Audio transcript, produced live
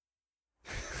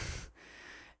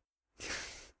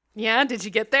Yeah, did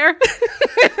you get there?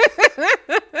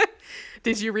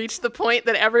 Did you reach the point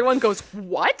that everyone goes,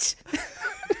 what?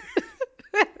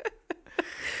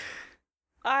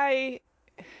 I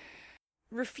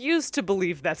refuse to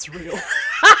believe that's real.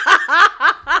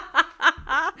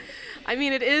 I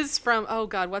mean, it is from, oh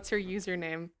God, what's her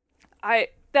username?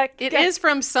 It is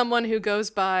from someone who goes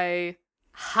by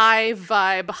High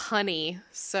Vibe Honey.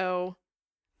 So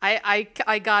I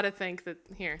gotta think that,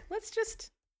 here, let's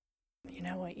just. You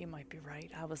know what? You might be right.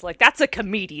 I was like, that's a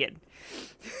comedian.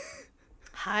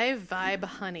 High Vibe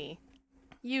Honey.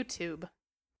 YouTube.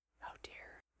 Oh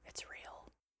dear. It's real.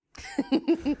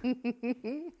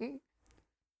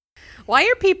 Why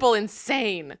are people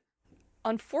insane?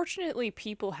 Unfortunately,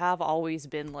 people have always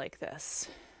been like this.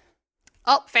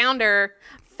 Oh, found her.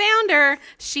 Found her.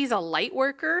 She's a light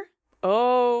worker.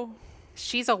 Oh.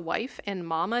 She's a wife and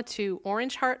mama to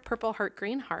Orange Heart, Purple Heart,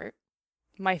 Green Heart.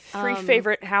 My three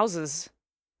favorite houses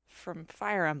from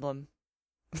Fire Emblem.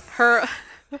 Her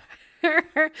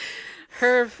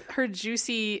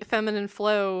juicy feminine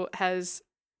flow has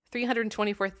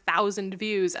 324,000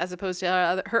 views as opposed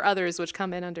to her others, which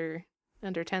come in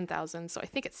under 10,000. So I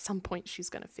think at some point she's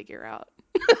going to figure out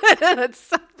that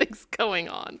something's going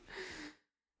on.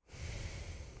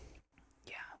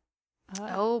 Yeah.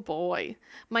 Oh boy.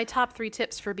 My top 3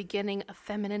 tips for beginning a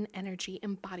feminine energy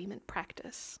embodiment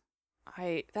practice.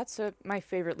 That's my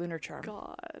favorite lunar charm.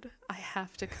 God, I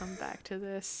have to come back to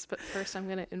this, but first I'm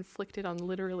going to inflict it on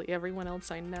literally everyone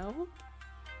else I know.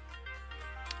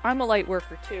 I'm a light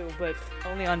worker too, but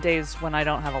only on days when I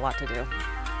don't have a lot to do.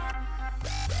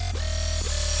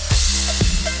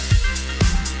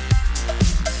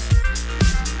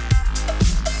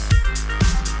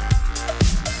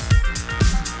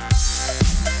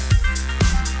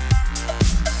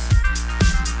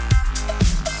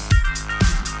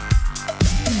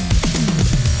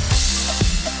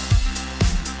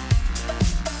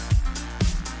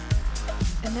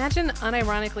 Imagine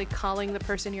unironically calling the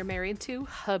person you're married to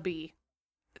hubby.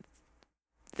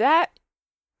 That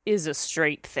is a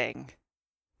straight thing.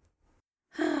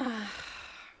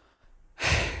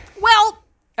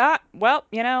 Well,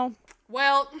 you know.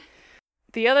 Well,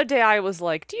 the other day I was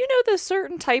like, do you know this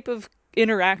certain type of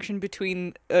interaction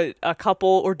between a couple,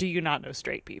 or do you not know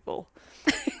straight people?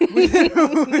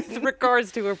 With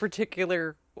regards to a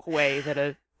particular way that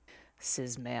a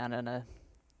cis man and a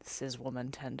cis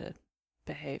woman tend to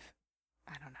behave.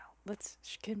 I don't know.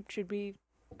 Should we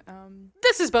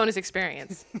this is bonus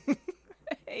experience.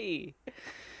 Hey.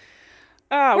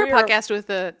 We're a podcast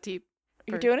with a deep.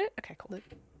 You're doing it? Okay, cool.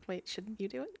 Wait, should you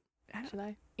do it? Should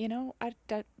I? You know,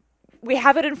 we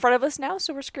have it in front of us now,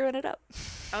 so we're screwing it up.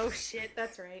 Oh shit,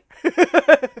 that's right.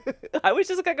 I was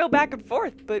just gonna go back and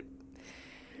forth, but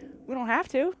we don't have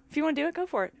to. If you want to do it, go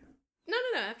for it. No,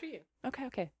 after you.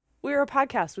 Okay. We're a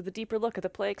podcast with a deeper look at the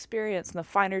play experience and the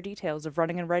finer details of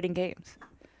running and writing games.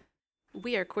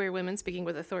 We are queer women speaking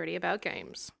with authority about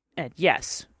games. And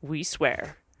yes, we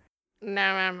swear. No,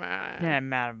 I'm not. I'm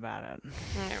mad about it.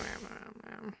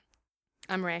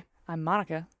 I'm Ray. I'm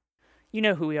Monica. You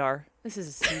know who we are. This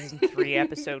is season 3,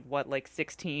 episode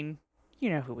 16? You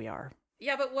know who we are.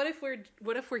 Yeah, but what if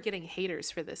we're getting haters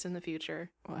for this in the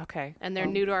future? Okay. And they're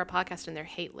new to our podcast and they're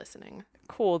hate listening.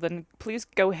 Cool. Then please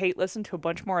go hate listen to a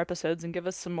bunch more episodes and give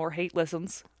us some more hate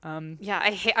listens.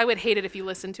 Yeah, I would hate it if you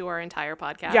listened to our entire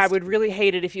podcast. Yeah, I would really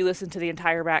hate it if you listened to the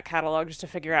entire back catalog just to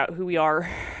figure out who we are.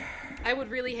 I would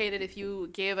really hate it if you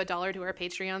gave $1 to our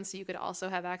Patreon so you could also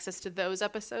have access to those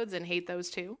episodes and hate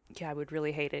those too. Yeah, I would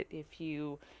really hate it if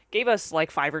you gave us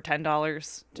like $5 or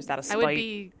 $10 just out of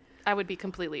spite. I would be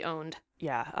completely owned.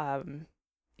 Yeah,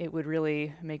 it would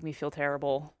really make me feel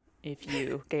terrible if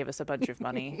you gave us a bunch of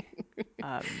money.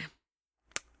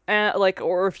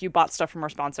 Or if you bought stuff from our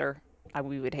sponsor,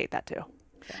 we would hate that too.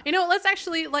 Yeah. You know, let's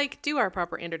actually do our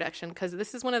proper introduction, because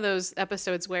this is one of those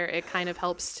episodes where it kind of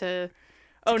helps to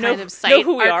cite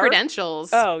who we our are?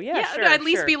 Credentials. Oh, yeah, sure. At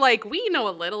least be like, we know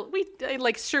a little.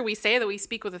 Sure, we say that we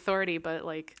speak with authority, but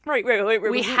like... Right.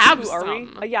 We have who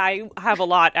some. Are we? Yeah, I have a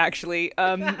lot, actually.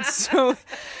 So...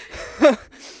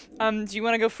 do you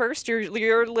want to go first?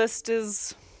 Your list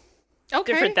is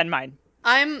different than mine.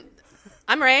 I'm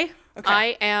Ray.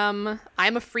 Okay. I'm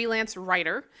a freelance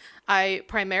writer. I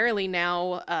primarily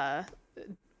now...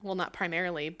 well, not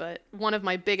primarily, but one of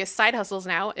my biggest side hustles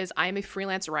now is I'm a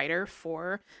freelance writer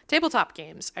for tabletop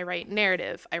games. I write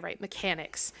narrative, I write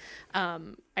mechanics,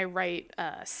 I write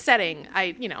setting.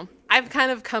 I've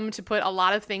kind of come to put a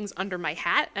lot of things under my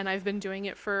hat, and I've been doing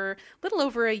it for a little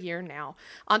over a year now.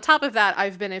 On top of that,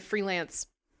 I've been a freelance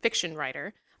fiction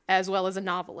writer as well as a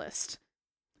novelist.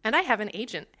 And I have an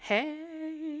agent.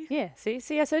 Hey. Yeah, see,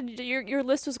 I said your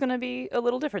list was going to be a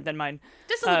little different than mine.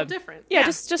 Just a little different. Yeah,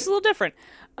 just a little different.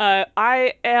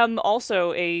 I am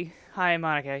also a hi,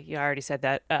 Monica. You already said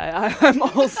that. I'm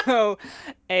also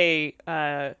a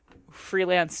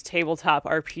freelance tabletop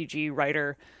RPG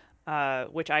writer,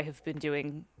 which I have been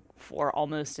doing for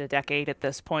almost a decade at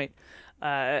this point.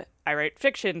 I write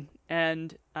fiction,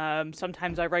 and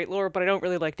sometimes I write lore, but I don't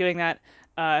really like doing that.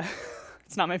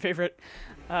 It's not my favorite.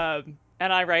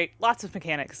 And I write lots of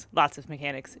mechanics,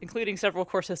 including several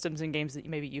core systems in games that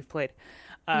maybe you've played.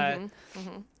 And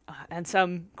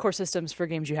some core systems for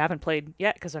games you haven't played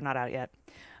yet because they're not out yet.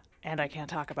 And I can't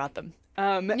talk about them.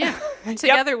 Yeah.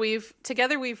 Together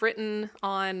we've written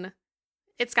on,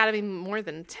 it's got to be more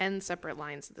than 10 separate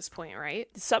lines at this point, right?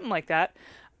 Something like that.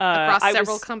 Across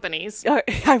several companies.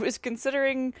 I was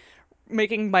considering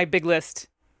making my big list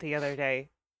the other day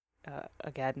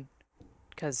again.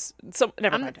 Because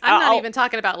never mind. I'm not even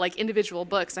talking about like individual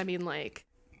books. I mean, like,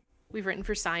 we've written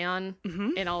for Scion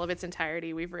in all of its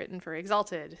entirety. We've written for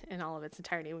Exalted in all of its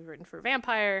entirety. We've written for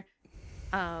Vampire.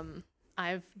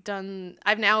 I've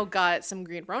now got some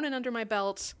Green Ronin under my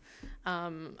belt.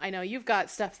 I know you've got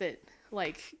stuff that,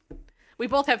 like, we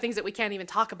both have things that we can't even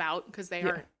talk about because they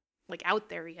aren't like out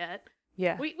there yet.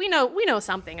 Yeah, we know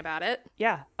something about it.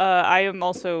 Yeah, I am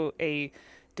also a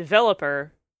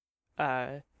developer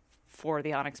for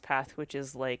the Onyx Path, which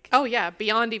is like... Oh, yeah,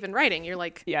 beyond even writing. You're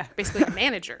like basically a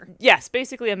manager. Yes,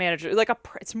 basically a manager. Like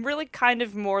it's really kind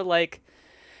of more like...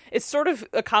 It's sort of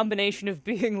a combination of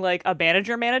being like a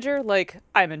manager, like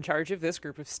I'm in charge of this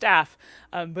group of staff,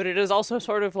 but it is also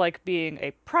sort of like being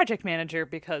a project manager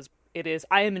because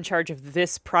I am in charge of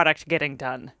this product getting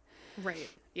done. Right,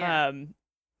 yeah.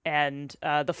 And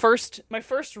my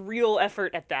first real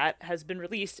effort at that has been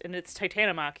released, and it's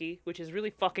Titanomachy, which is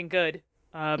really fucking good.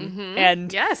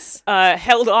 And yes,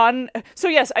 held on. So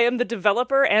yes, I am the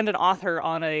developer and an author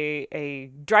on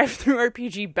a drive-through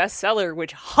RPG bestseller,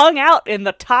 which hung out in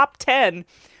the top 10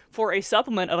 for a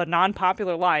supplement of a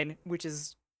non-popular line, which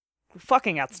is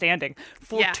fucking outstanding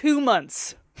for 2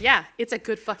 months. Yeah, it's a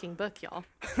good fucking book, y'all.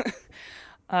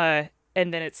 And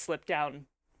then it slipped down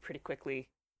pretty quickly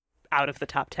out of the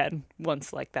top 10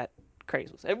 once like that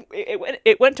craze was.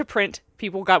 It went to print.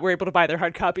 People were able to buy their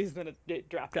hard copies, and then it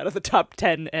dropped out of the top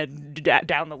 10 and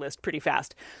down the list pretty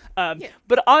fast.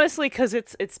 But honestly, because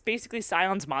it's basically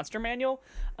Scion's monster manual,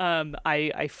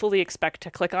 I fully expect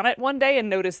to click on it one day and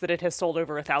notice that it has sold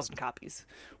over 1,000 copies.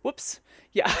 Whoops.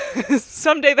 Yeah,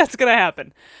 someday that's gonna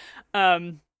happen.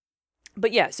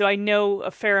 But yeah, so I know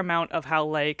a fair amount of how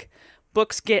like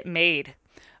books get made.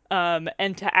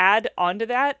 And to add onto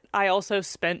that, I also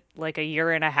spent like a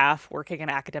year and a half working in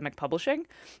academic publishing,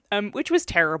 which was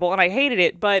terrible and I hated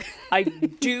it, but I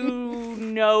do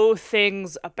know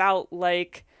things about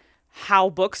like how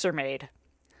books are made.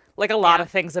 Like a lot of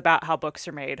things about how books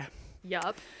are made.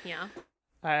 Yup, yeah.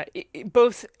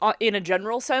 Both in a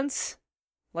general sense,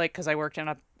 like because I worked in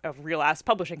a real ass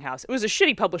publishing house. It was a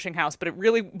shitty publishing house, but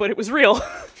it was real.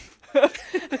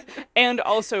 And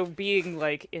also being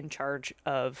like in charge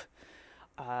of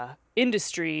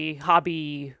industry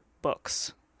hobby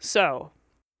books. So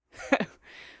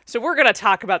we're gonna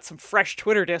talk about some fresh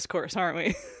Twitter discourse, aren't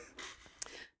we?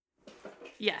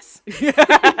 Yes. Yeah,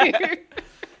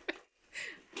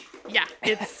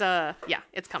 it's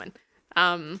coming.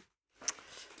 How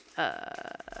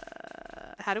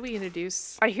do we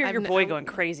introduce? I hear your boy going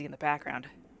crazy in the background.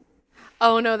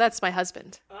 Oh, no, that's my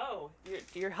husband. Oh,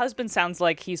 your husband sounds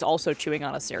like he's also chewing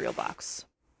on a cereal box.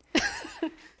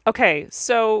 Okay,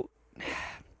 so...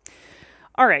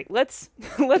 All right, let's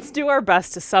do our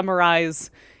best to summarize.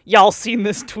 Y'all seen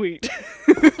this tweet.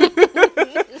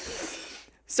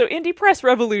 So Indie Press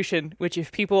Revolution, which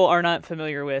if people are not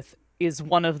familiar with, is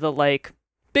one of the, like,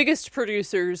 biggest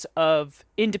producers of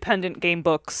independent game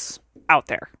books out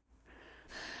there.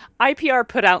 IPR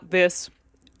put out this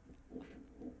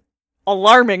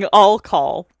alarming all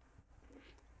call,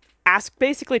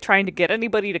 basically trying to get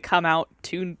anybody to come out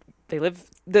to. They live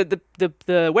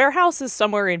the warehouse is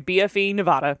somewhere in BFE,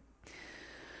 Nevada.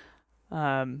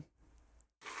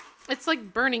 It's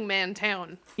like Burning Man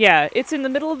town. Yeah, it's in the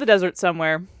middle of the desert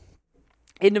somewhere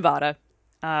in Nevada.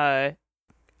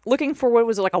 Looking for what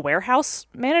was it, like a warehouse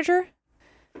manager?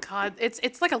 God,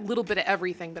 it's like a little bit of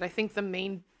everything, but I think the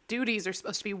main duties are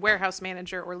supposed to be warehouse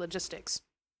manager or logistics.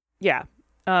 Yeah.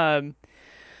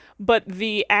 But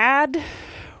the ad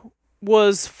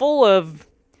was full of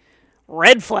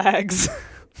red flags.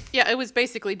 Yeah, it was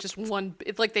basically just one.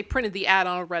 It's like they printed the ad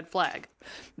on a red flag.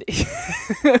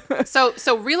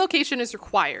 So relocation is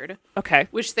required. Okay.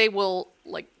 Which they will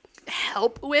like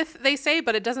help with, they say,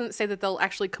 but it doesn't say that they'll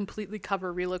actually completely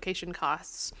cover relocation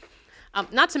costs.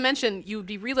 Not to mention, you'd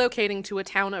be relocating to a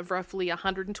town of roughly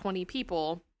 120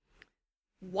 people,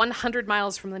 100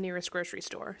 miles from the nearest grocery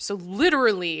store. So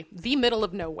literally the middle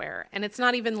of nowhere. And it's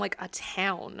not even like a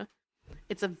town.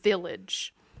 It's a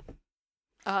village.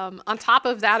 On top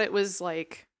of that, it was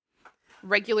like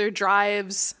regular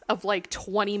drives of like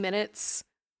 20 minutes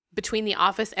between the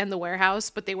office and the warehouse,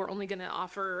 but they were only going to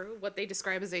offer what they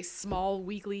describe as a small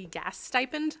weekly gas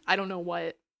stipend. I don't know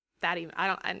what that even, I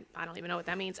don't even know what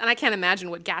that means. And I can't imagine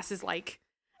what gas is like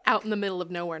out in the middle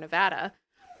of nowhere, Nevada.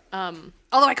 Although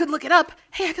I could look it up.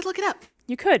 Hey, I could look it up.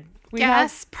 You could.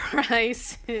 Gas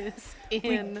prices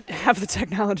in... We have the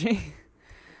technology.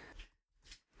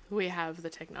 We have the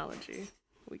technology.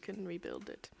 We can rebuild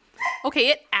it. Okay,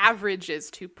 it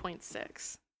averages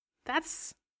 2.6.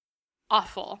 That's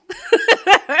awful.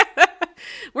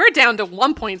 We're down to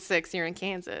 1.6 here in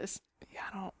Kansas.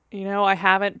 Yeah, I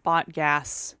haven't bought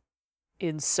gas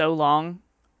in so long.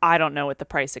 I don't know what the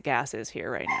price of gas is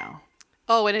here right now.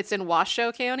 Oh, and it's in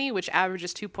Washoe County, which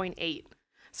averages 2.8.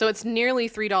 So it's nearly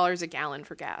 $3 a gallon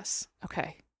for gas.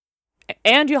 Okay.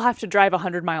 And you'll have to drive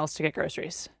 100 miles to get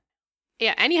groceries.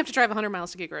 Yeah, and you have to drive 100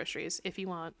 miles to get groceries if you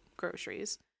want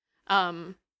groceries. The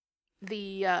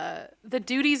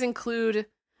duties include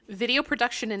video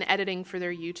production and editing for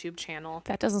their YouTube channel.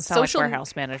 That doesn't sound like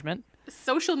warehouse management.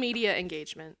 Social media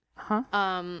engagement.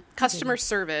 Customer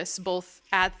service, both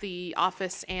at the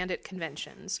office and at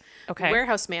conventions. Okay.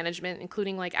 Warehouse management,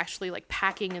 including actually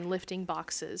packing and lifting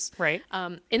boxes. Right.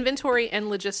 Inventory and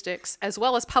logistics, as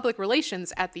well as public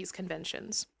relations at these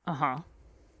conventions.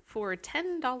 For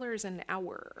 $10 an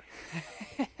hour.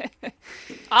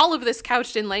 All of this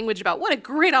couched in language about what a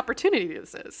great opportunity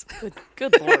this is.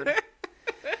 Good Lord.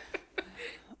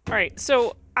 All right,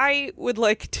 so I would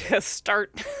like to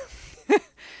start...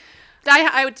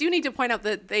 I do need to point out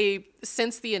that they,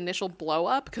 since the initial blow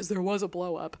up, because there was a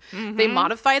blow up, they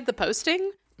modified the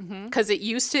posting because it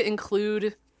used to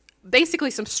include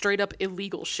basically some straight up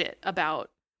illegal shit about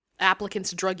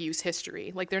applicants' drug use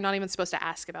history. Like, they're not even supposed to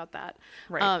ask about that.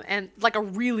 Right. And a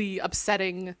really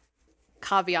upsetting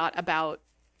caveat about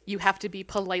you have to be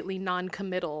politely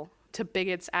non-committal to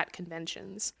bigots at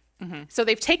conventions. So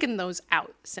they've taken those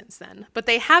out since then. But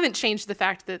they haven't changed the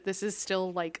fact that this is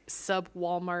still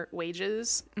sub-Walmart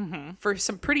wages for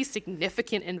some pretty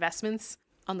significant investments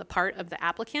on the part of the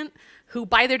applicant, who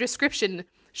by their description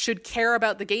should care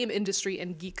about the game industry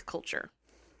and geek culture.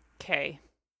 Okay.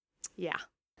 Yeah.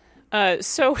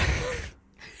 So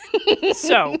it's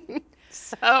a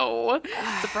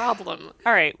problem.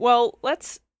 All right. Well,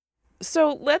 let's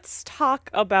talk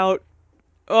about.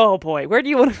 Oh boy, where do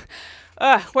you want to?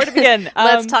 Where to begin?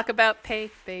 Let's talk about pay,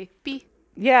 baby.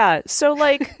 Yeah. So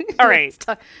all right.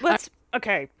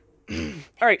 Okay. All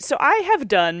right. So I have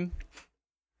done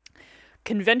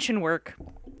convention work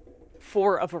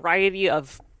for a variety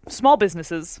of small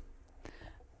businesses,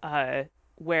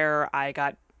 where I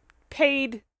got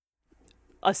paid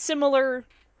a similar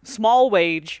small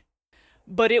wage,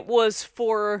 but it was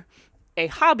for a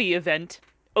hobby event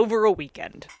over a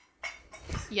weekend.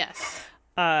 Yes.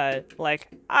 I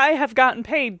have gotten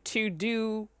paid to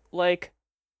do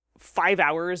 5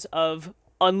 hours of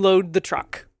unload the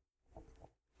truck.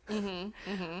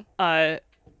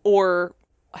 Or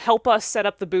help us set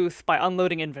up the booth by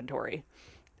unloading inventory.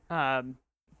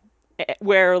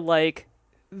 Where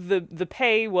the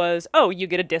pay was, you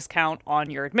get a discount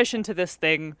on your admission to this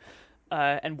thing,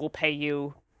 and we'll pay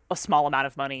you a small amount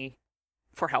of money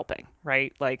for helping,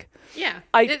 right? Yeah,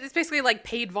 it's basically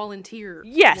paid volunteer.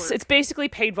 Yes, work. It's basically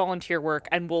paid volunteer work,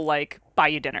 and we'll buy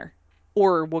you dinner,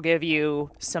 or we'll give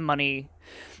you some money.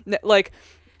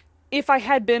 If I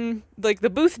had been the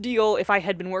booth deal, if I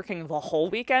had been working the whole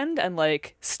weekend and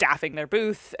staffing their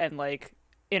booth and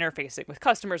interfacing with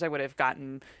customers, I would have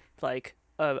gotten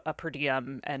a per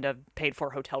diem and a paid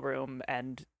for hotel room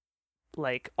and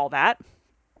all that.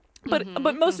 But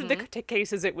most of the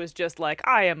cases, it was just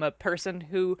I am a person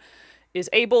who is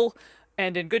able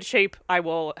and in good shape. I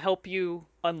will help you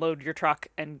unload your truck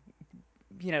and,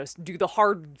 do the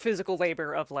hard physical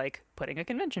labor of putting a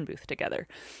convention booth together,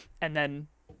 and then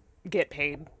get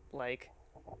paid what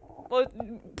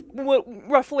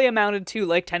roughly amounted to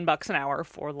 $10 an hour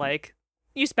for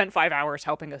you spent 5 hours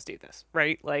helping us do this,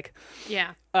 right?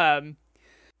 Yeah.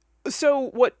 So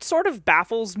what sort of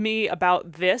baffles me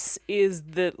about this is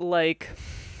that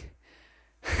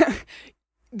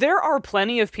there are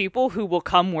plenty of people who will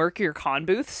come work your con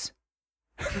booths.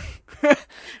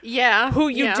 Yeah. Who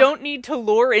you don't need to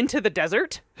lure into the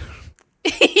desert.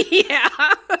 Yeah.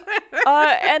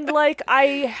 And like, I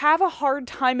have a hard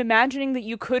time imagining that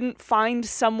you couldn't find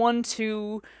someone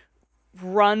to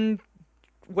run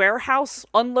warehouse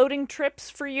unloading trips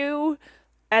for you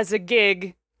as a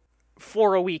gig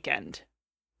for a weekend.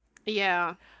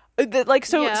 Yeah. Like,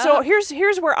 so Yeah. so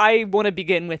here's where I want to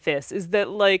begin with this, is that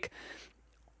like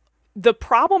the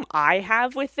problem I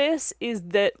have with this is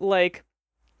that like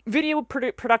video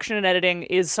production and editing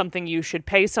is something you should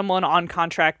pay someone on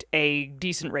contract a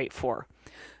decent rate for.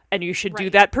 And you should do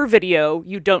Right. that per video.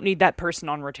 You don't need that person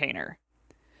on retainer.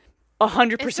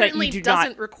 100% It certainly you do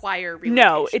doesn't not. require relocation.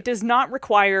 No, it does not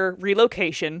require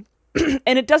relocation.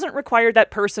 And it doesn't require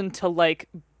that person to like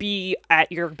be at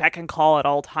your beck and call at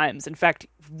all times. In fact,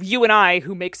 you and I,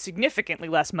 who make significantly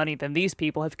less money than these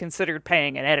people, have considered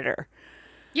paying an editor.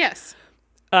 Yes.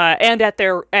 And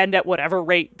at whatever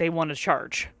rate they want to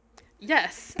charge.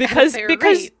 Yes. Because At a fair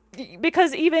because rate.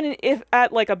 because even if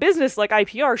at like a business like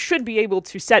IPR should be able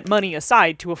to set money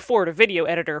aside to afford a video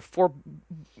editor for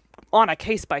on a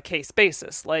case by case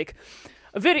basis. Like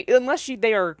a video, unless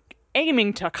they are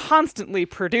aiming to constantly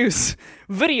produce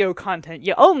video content,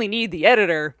 you only need the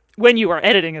editor when you are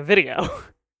editing a video.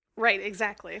 Right,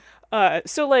 exactly.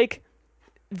 So like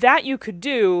that you could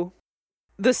do.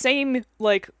 The same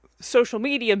like social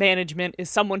media management is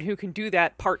someone who can do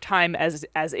that part-time as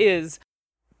is.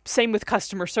 Same with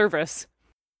customer service.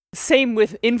 Same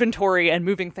with inventory and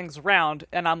moving things around.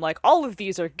 And I'm like, all of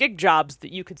these are gig jobs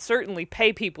that you could certainly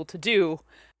pay people to do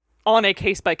on a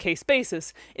case-by-case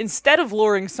basis, instead of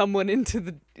luring someone into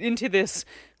the desert.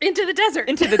 Into the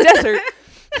desert.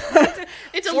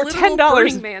 It's a for literal $10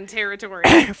 Burning Man territory.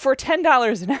 for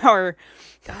 $10 an hour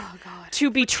Oh God. to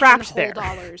be For trapped $10 there.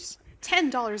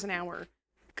 $10 an hour.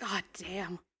 God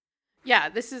damn. Yeah,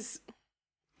 there's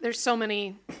so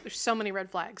many red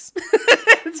flags.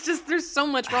 It's just there's so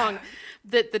much wrong.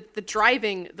 The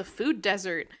driving, the food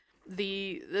desert,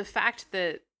 the fact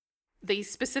that they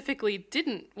specifically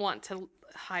didn't want to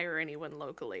hire anyone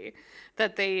locally,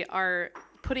 that they are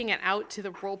putting it out to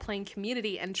the role-playing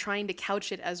community and trying to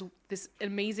couch it as this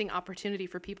amazing opportunity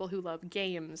for people who love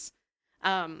games.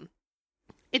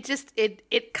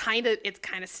 It kind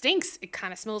of stinks. It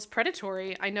kind of smells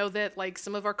predatory. I know that like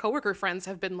some of our coworker friends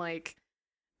have been like,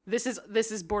 this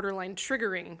is borderline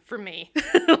triggering for me.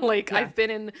 Like Yeah. I've been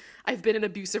in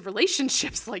abusive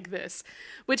relationships like this,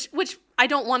 which I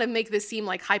don't want to make this seem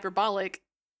like hyperbolic.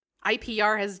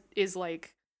 IPR is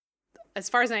like, as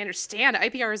far as I understand,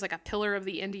 IPR is like a pillar of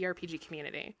the indie RPG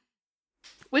community,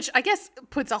 which I guess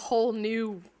puts a whole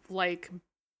new like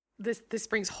this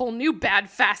brings whole new bad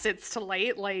facets to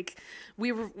light. Like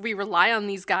we rely on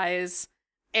these guys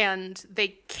and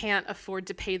they can't afford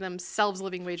to pay themselves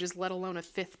living wages, let alone a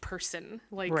fifth person.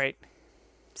 Like, Right.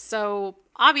 So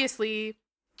obviously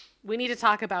we need to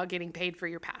talk about getting paid for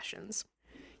your passions.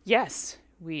 Yes,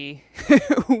 we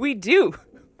we do.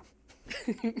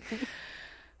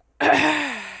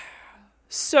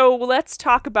 So let's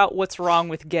talk about what's wrong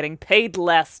with getting paid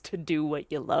less to do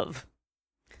what you love.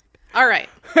 All right.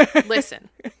 Listen.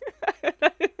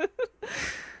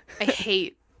 I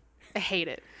hate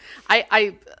it.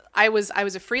 I was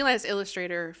a freelance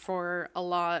illustrator for a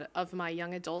lot of my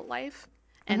young adult life,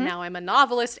 and now I'm a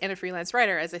novelist and a freelance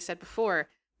writer, as I said before.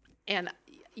 And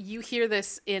you hear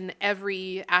this in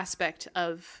every aspect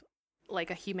of like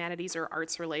a humanities or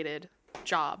arts related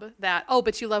job, that, oh,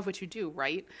 but you love what you do,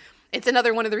 right? It's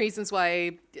another one of the reasons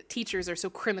why teachers are so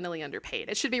criminally underpaid.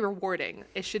 It should be rewarding.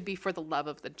 It should be for the love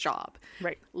of the job.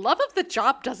 Right. Love of the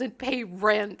job doesn't pay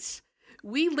rent.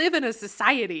 We live in a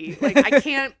society. Like I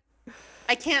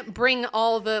can't bring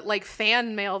all the like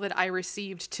fan mail that I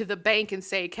received to the bank and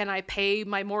say, "Can I pay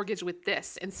my mortgage with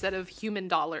this instead of human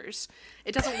dollars?"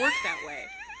 It doesn't work that way.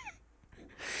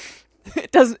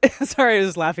 It doesn't. Sorry, I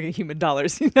was laughing at human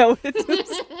dollars. You know,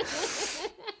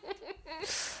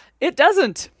 it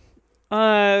doesn't.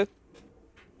 Like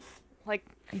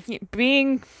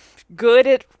being good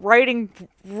at writing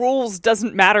rules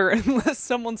doesn't matter unless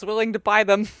someone's willing to buy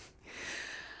them.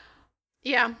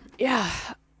 Yeah. Yeah.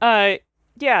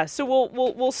 Yeah. So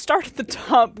we'll start at the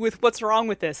top with what's wrong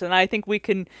with this, and I think we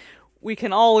can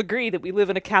all agree that we live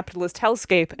in a capitalist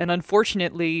hellscape, and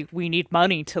unfortunately, we need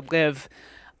money to live.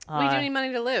 We do need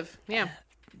money to live. Yeah.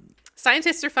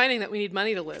 Scientists are finding that we need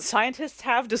money to live. Scientists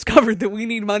have discovered that we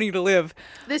need money to live.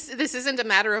 This isn't a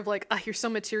matter of like, oh, you're so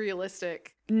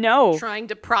materialistic. No. Trying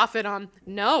to profit on.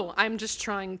 No, I'm just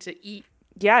trying to eat.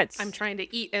 Yeah, I'm trying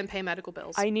to eat and pay medical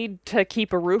bills. I need to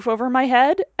keep a roof over my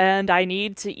head, and I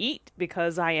need to eat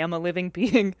because I am a living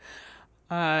being.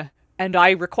 And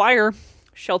I require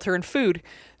shelter and food.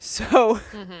 So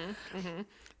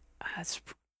that's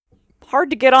hard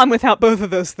to get on without both of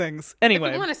those things. If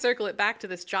Anyway. we want to circle it back to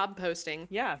this job posting,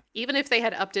 Yeah. even if they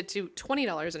had upped it to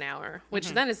 $20 an hour, which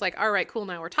then is like, all right, cool,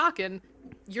 now we're talking,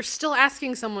 you're still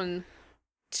asking someone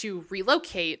to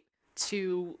relocate,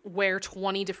 to wear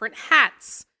 20 different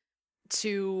hats,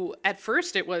 to, at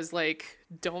first it was like,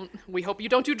 we hope you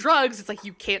don't do drugs. It's like,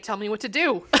 you can't tell me what to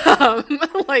do.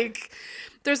 Like,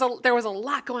 there was a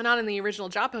lot going on in the original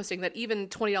job posting that even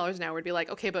 $20 an hour would be like,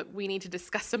 okay, but we need to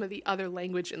discuss some of the other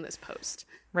language in this post.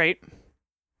 Right.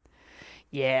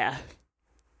 Yeah.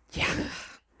 Yeah.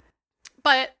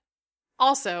 But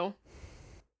also,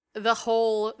 the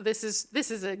whole this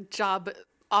is a job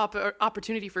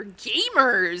opportunity for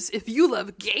gamers. If you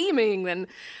love gaming, then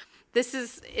this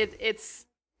is it. It's.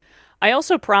 I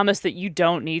also promise that you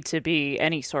don't need to be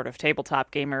any sort of tabletop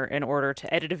gamer in order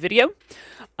to edit a video,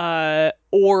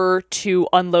 or to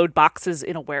unload boxes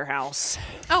in a warehouse.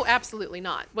 Oh, absolutely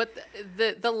not. What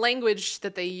the language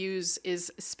that they use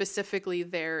is specifically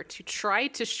there to try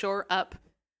to shore up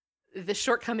the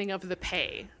shortcoming of the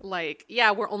pay. Like,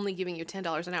 yeah, we're only giving you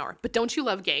 $10 an hour, but don't you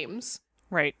love games?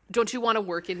 Right. Don't you want to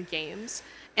work in games?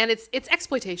 And it's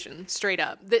exploitation, straight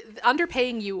up. The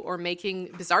underpaying you or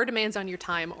making bizarre demands on your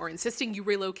time or insisting you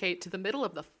relocate to the middle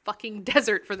of the fucking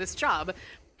desert for this job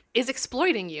is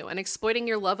exploiting you and exploiting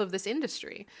your love of this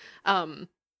industry. I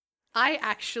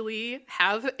actually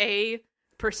have a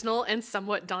personal and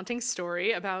somewhat daunting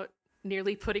story about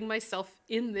nearly putting myself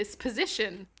in this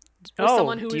position for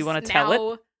someone who do you is want to tell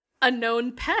now it? a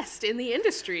known pest in the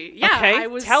industry. Yeah, Okay, I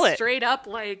was tell it. straight up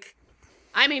like,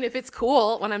 I mean, if it's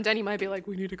cool, when I'm done, you might be like,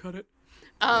 we need to cut it.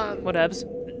 Whatevs.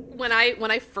 When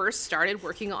I first started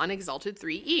working on Exalted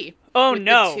 3E. Oh, with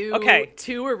no. the Okay.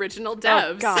 two original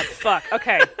devs. Oh, God, fuck.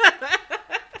 Okay.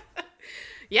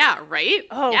 Yeah, right?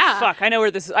 Oh, yeah. fuck. I know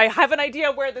where this is. I have an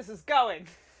idea where this is going.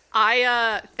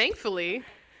 I, thankfully,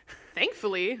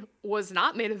 was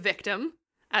not made a victim,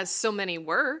 as so many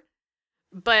were.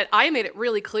 But I made it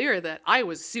really clear that I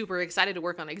was super excited to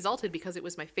work on Exalted because it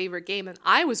was my favorite game and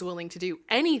I was willing to do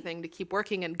anything to keep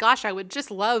working. And gosh, I would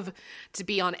just love to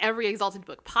be on every Exalted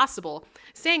book possible.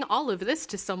 Saying all of this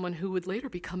to someone who would later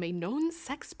become a known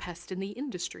sex pest in the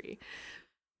industry.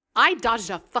 I dodged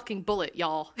a fucking bullet,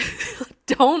 y'all.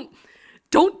 Don't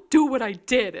do what I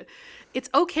did. It's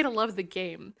okay to love the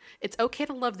game. It's okay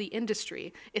to love the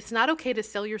industry. It's not okay to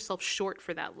sell yourself short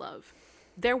for that love.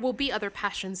 There will be other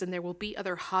passions and there will be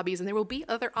other hobbies and there will be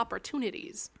other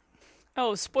opportunities.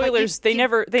 Oh, spoilers. But they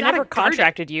never gotta guard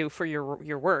contracted you for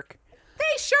your work.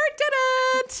 They sure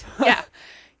didn't. Yeah.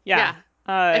 Yeah.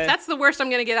 If that's the worst I'm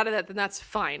going to get out of that, then that's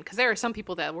fine. Because there are some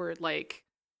people that were like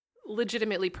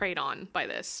legitimately preyed on by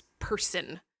this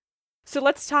person. So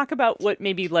let's talk about what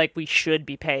maybe like we should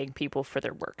be paying people for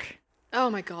their work. Oh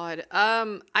my God.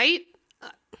 I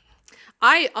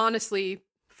honestly,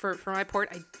 for my part,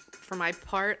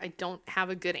 I don't have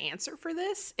a good answer for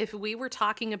this. If we were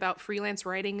talking about freelance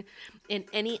writing in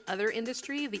any other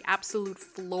industry, the absolute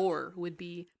floor would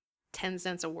be 10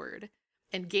 cents a word.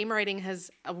 And game writing has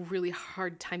a really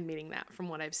hard time meeting that from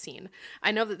what I've seen.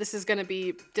 I know that this is going to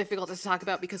be difficult to talk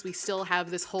about because we still have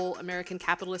this whole American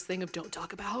capitalist thing of don't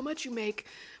talk about how much you make,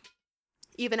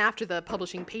 even after the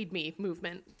publishing paid me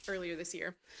movement earlier this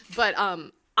year. But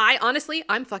I'm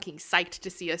fucking psyched to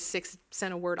see a 6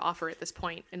 cent a word offer at this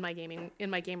point in my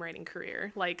game writing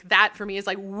career. Like that for me is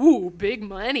like, woo, big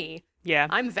money. Yeah.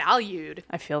 I'm valued.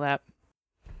 I feel that.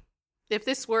 If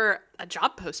this were a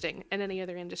job posting in any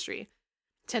other industry,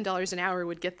 $10 an hour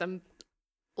would get them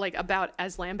like about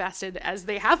as lambasted as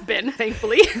they have been,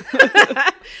 thankfully.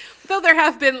 Though there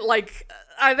have been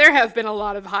a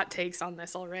lot of hot takes on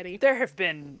this already. There have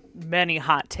been many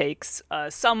hot takes.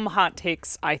 Some hot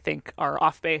takes I think are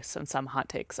off base, and some hot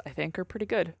takes I think are pretty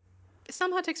good.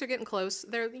 Some hot takes are getting close.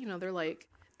 They're like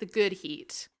the good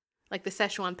heat, like the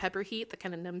Szechuan pepper heat that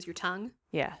kind of numbs your tongue.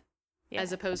 Yeah.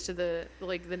 As opposed to the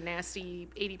nasty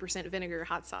 80% vinegar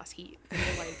hot sauce heat. And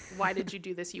you're like, why did you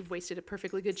do this? You've wasted a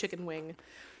perfectly good chicken wing.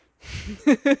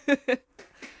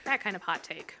 That kind of hot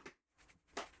take.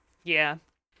 Yeah.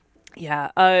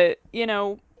 Yeah.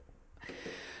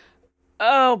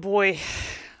 Oh boy.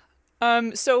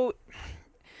 So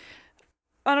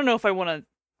I don't know if I want to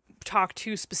talk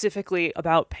too specifically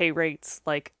about pay rates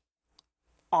like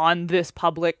on this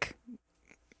public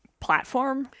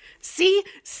platform. See?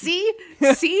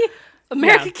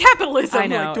 American capitalism. I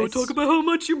know, Like, don't talk about how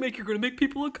much you make. You're going to make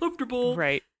people uncomfortable.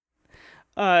 Right.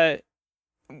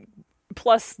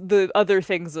 Plus the other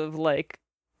things of like,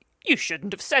 you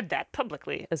shouldn't have said that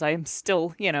publicly, as I am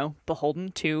still,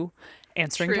 beholden to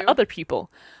answering True. to other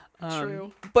people.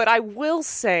 True. But I will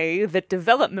say that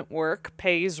development work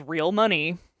pays real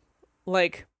money.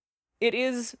 Like, it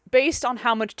is based on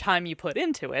how much time you put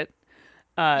into it.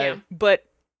 Yeah. But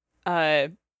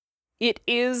it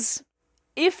is,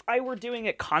 if I were doing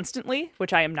it constantly,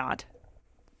 which I am not,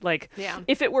 like, Yeah.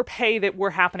 if it were pay that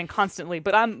were happening constantly,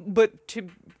 but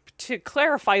to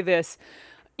clarify this,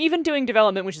 even doing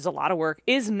development, which is a lot of work,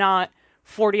 is not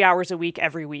 40 hours a week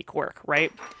every week work,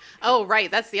 right? Oh, right.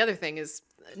 That's the other thing is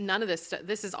none of this stuff.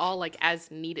 This is all like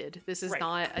as needed. This is Right.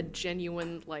 not a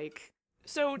genuine like.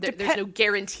 So There's no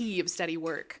guarantee of steady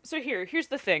work. So here's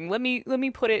the thing. Let me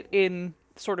put it in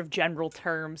sort of general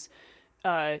terms.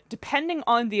 Depending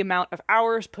on the amount of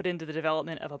hours put into the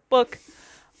development of a book,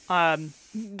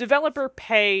 developer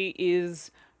pay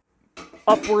is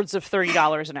upwards of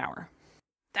 $30 an hour.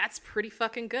 That's pretty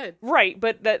fucking good. Right,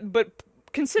 but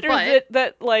consider But-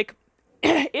 that like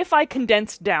if I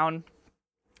condensed down,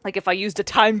 like if I used a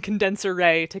time condenser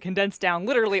array to condense down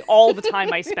literally all the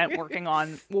time I spent working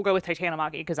on, we'll go with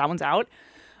Titanomachy because that one's out.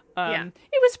 Yeah.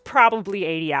 It was probably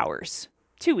 80 hours,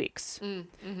 2 weeks.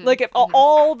 Like if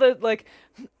all the like,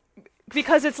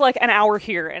 because it's like an hour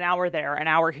here, an hour there, an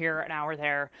hour here, an hour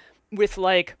there, with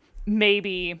like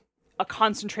maybe a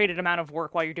concentrated amount of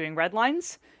work while you're doing red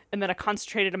lines, and then a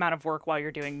concentrated amount of work while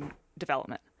you're doing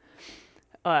development.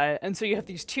 And so you have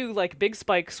these two like big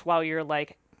spikes while you're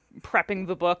like prepping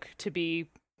the book to be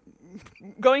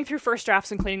going through first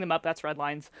drafts and cleaning them up. That's red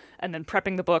lines, and then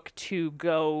prepping the book to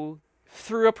go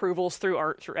through approvals, through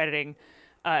art, through editing,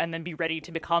 and then be ready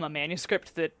to become a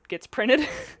manuscript that gets printed,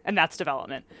 and that's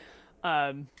development.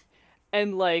 And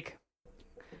like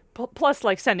plus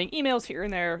like sending emails here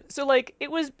and there. So like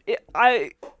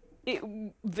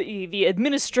the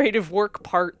administrative work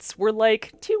parts were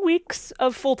like 2 weeks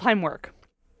of full-time work.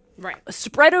 Right.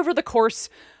 Spread over the course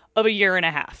of a year and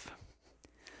a half.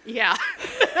 Yeah.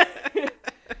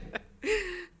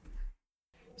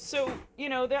 So, you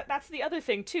know, that's the other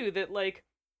thing too, that like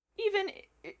even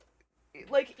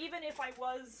if I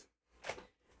was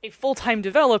a full-time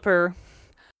developer,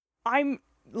 I'm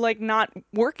like not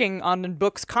working on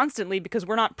books constantly because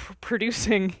we're not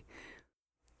producing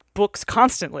books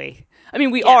constantly. I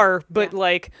mean, we are, but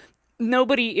like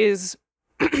nobody is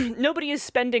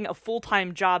spending a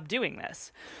full-time job doing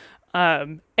this.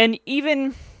 And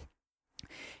even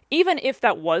if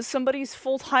that was somebody's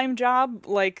full-time job,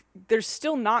 like there's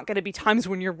still not going to be times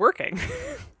when you're working.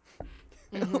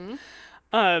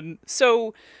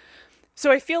 So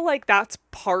I feel like that's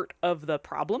part of the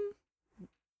problem.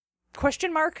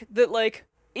 Question mark, that like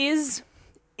is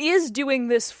doing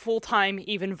this full-time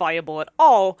even viable at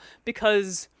all,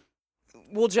 because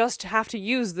we'll just have to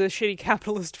use the shitty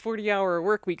capitalist 40-hour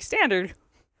work week standard,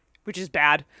 which is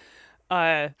bad.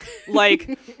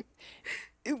 Like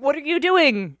what are you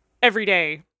doing every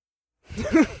day?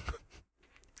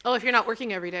 Oh, if you're not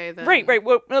working every day, then Right.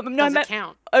 Well, no, does it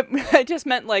count? I just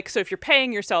meant like, so if you're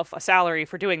paying yourself a salary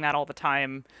for doing that all the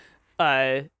time,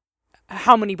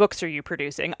 how many books are you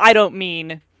producing? I don't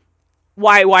mean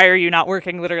why are you not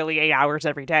working literally 8 hours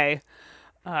every day?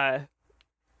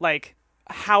 Like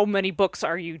how many books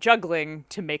are you juggling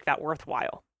to make that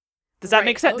worthwhile? Does that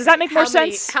make sense? Okay. Does that make more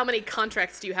sense? How many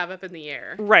contracts do you have up in the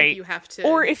air? Right. You have to,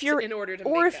 or if you're in order to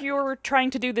or make if that you're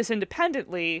trying to do this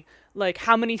independently, like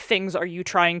how many things are you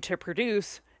trying to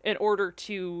produce in order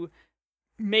to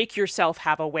make yourself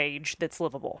have a wage that's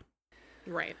livable?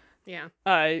 right. Yeah.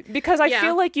 Because I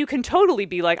feel like you can totally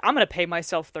be like, I'm going to pay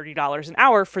myself $30 an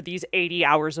hour for these 80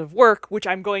 hours of work, which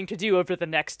I'm going to do over the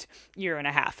next year and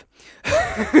a half.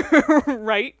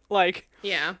 Right? Like,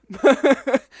 Yeah.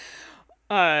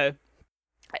 and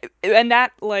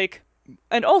that like,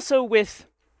 and also with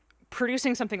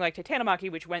producing something like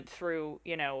Titanomachy, which went through,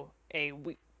 you know,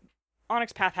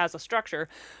 Onyx Path has a structure,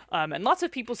 and lots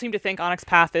of people seem to think Onyx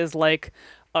Path is like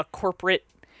a corporate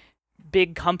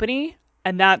big company,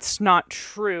 and that's not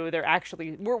true.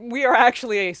 We are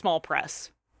actually a small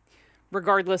press,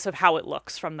 regardless of how it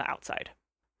looks from the outside.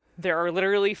 There are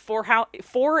literally four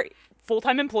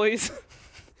full-time employees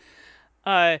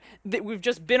that we've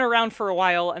just been around for a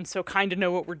while, and so kind of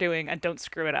know what we're doing and don't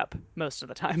screw it up most of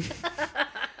the time.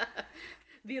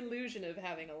 The illusion of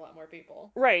having a lot more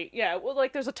people. Right, yeah. Well,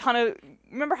 like there's a ton of,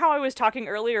 remember how I was talking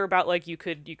earlier about like you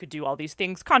could do all these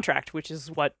things contract, which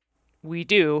is what we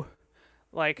do.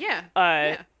 Like,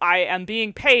 I am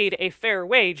being paid a fair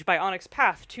wage by Onyx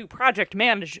Path to project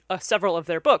manage several of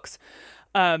their books,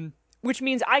 which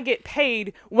means I get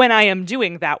paid when I am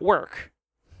doing that work.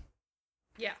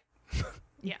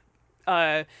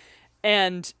 Yeah.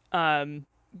 And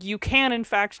you can, in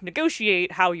fact,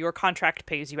 negotiate how your contract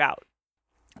pays you out.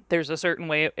 There's a certain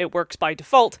way it works by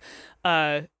default,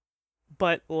 but,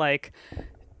 like,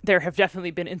 there have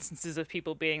definitely been instances of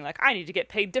people being like, I need to get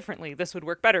paid differently. This would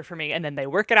work better for me. And then they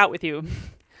work it out with you.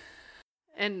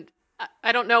 And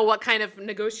I don't know what kind of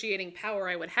negotiating power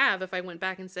I would have if I went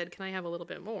back and said, can I have a little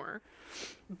bit more?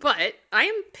 But I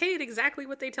am paid exactly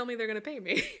what they tell me they're going to pay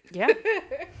me. Yeah.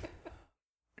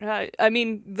 I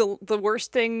mean, the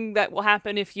worst thing that will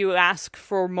happen if you ask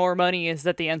for more money is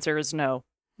that the answer is no.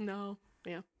 No.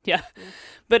 Yeah. Yeah.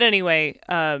 But anyway,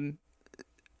 I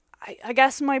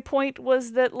guess my point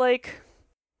was that, like,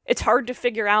 it's hard to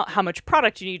figure out how much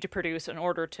product you need to produce in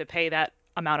order to pay that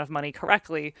amount of money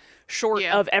correctly, short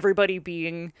of everybody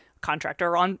being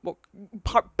contractor on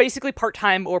basically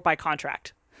part-time or by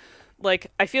contract. Like,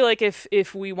 I feel like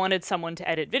if we wanted someone to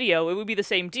edit video, it would be the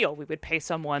same deal. We would pay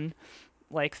someone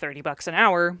like $30 an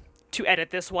hour to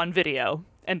edit this one video,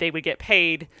 and they would get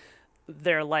paid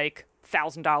their like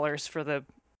 $1,000 for the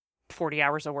 40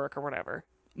 hours of work or whatever.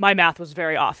 My math was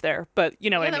very off there, but you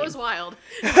know what I mean. That was wild.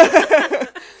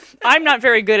 I'm not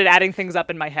very good at adding things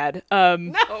up in my head.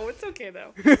 No, it's okay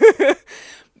though.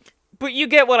 But you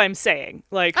get what I'm saying.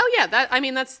 Like, oh yeah,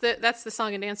 that's the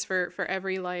song and dance for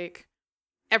every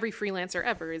freelancer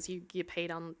ever is you get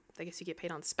paid on. I guess you get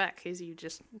paid on spec.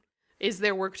 Is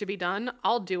there work to be done?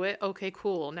 I'll do it. Okay,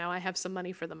 cool. Now I have some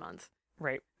money for the month.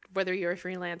 Right. Whether you're a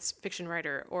freelance fiction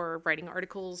writer or writing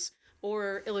articles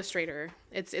or illustrator,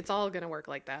 it's all gonna work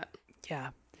like that. Yeah.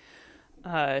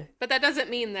 But that doesn't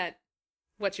mean that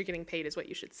what you're getting paid is what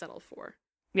you should settle for.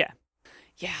 Yeah.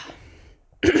 Yeah.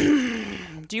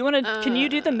 Do you want to? Can you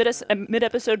do the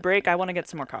mid-episode break? I want to get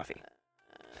some more coffee.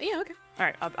 Yeah. Okay. All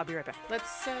right. I'll be right back. Let's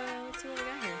see what we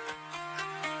got here.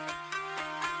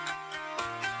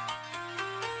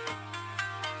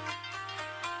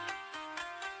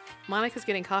 Monica's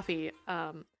getting coffee.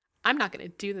 I'm not going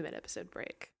to do the mid-episode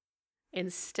break.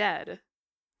 Instead,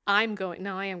 I am going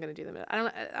to do the mid. I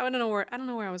don't know where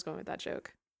I was going with that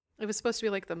joke. It was supposed to be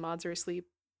like the mods are asleep,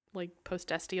 like post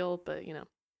Destiel, but you know.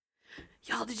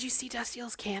 Y'all, did you see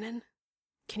Destiel's canon?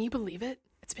 Can you believe it?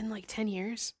 It's been like 10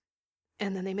 years.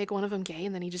 And then they make one of them gay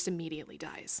and then he just immediately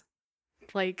dies.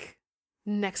 Like,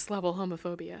 next level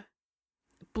homophobia.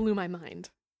 It blew my mind.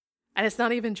 And it's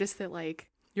not even just that, like,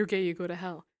 you're gay, you go to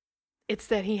hell. It's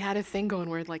that he had a thing going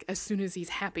where, like, as soon as he's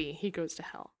happy, he goes to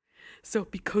hell. So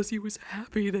because he was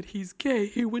happy that he's gay,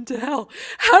 he went to hell.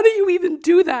 How do you even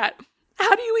do that?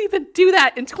 How do you even do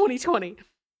that in 2020?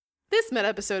 This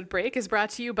mid-episode break is brought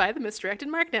to you by the Misdirected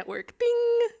Mark Network.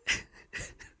 Bing!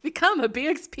 Become a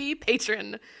BXP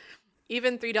patron.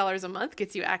 Even $3 a month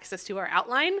gets you access to our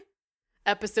outline,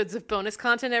 episodes of bonus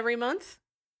content every month,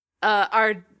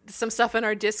 some stuff in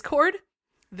our Discord.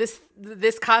 This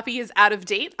copy is out of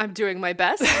date. I'm doing my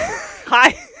best.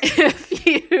 Hi.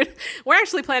 We're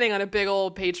actually planning on a big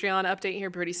old Patreon update here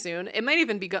pretty soon. It might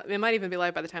even be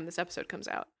live by the time this episode comes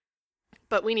out.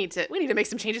 But we need to make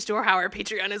some changes to how our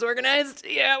Patreon is organized.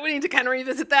 Yeah, we need to kind of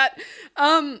revisit that.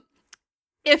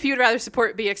 If you'd rather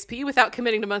support BXP without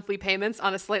committing to monthly payments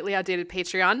on a slightly outdated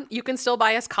Patreon, you can still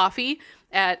buy us coffee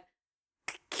at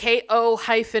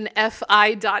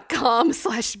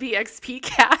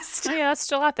ko-fi.com/bxpcast. Oh, yeah, it's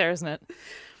still out there, isn't it?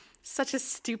 Such a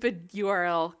stupid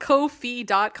URL.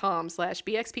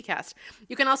 ko-fi.com/bxpcast.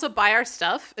 You can also buy our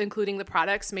stuff, including the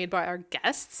products made by our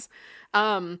guests.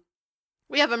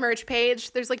 We have a merch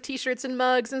page. There's like t-shirts and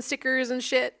mugs and stickers and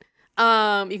shit.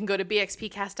 You can go to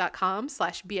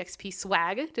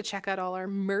bxpcast.com/bxpswag to check out all our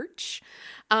merch.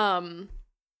 Didn't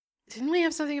we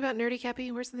have something about Nerdy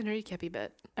Kepi? Where's the Nerdy Kepi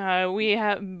bit? We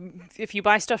have, if you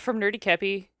buy stuff from Nerdy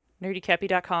Kepi,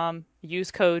 nerdykepi.com,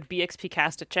 use code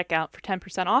BXPcast at checkout for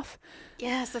 10% off.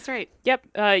 Yes, that's right. Yep,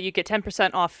 you get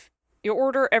 10% off your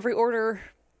order. Every order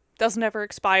doesn't ever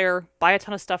expire. Buy a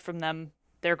ton of stuff from them.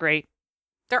 They're great.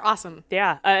 They're awesome.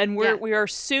 Yeah, and we are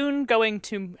soon going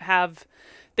to have.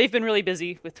 They've been really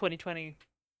busy with 2020,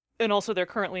 and also they're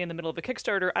currently in the middle of a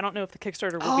Kickstarter. I don't know if the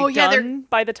Kickstarter will be done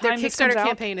by the time this comes out. Their Kickstarter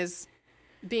campaign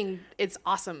it's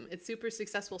awesome. It's super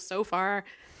successful so far.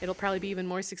 It'll probably be even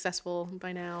more successful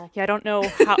by now. Yeah, I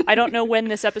don't know when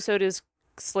this episode is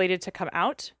slated to come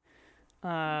out.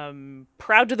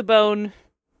 Proud to the Bone.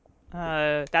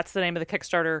 That's the name of the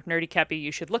Kickstarter, Nerdy Kepi.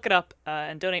 You should look it up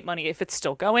and donate money if it's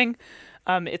still going.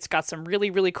 It's got some really,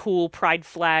 really cool pride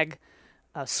flag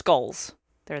skulls.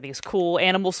 There are these cool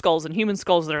animal skulls and human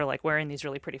skulls that are like wearing these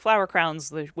really pretty flower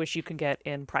crowns, which you can get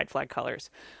in pride flag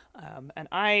colors. And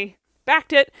I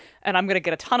backed it, and I'm going to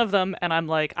get a ton of them, and I'm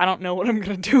like, I don't know what I'm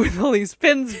going to do with all these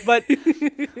pins, but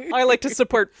I like to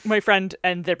support my friend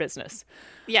and their business.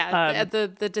 Yeah,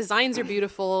 the designs are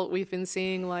beautiful. We've been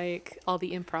seeing like all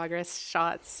the in progress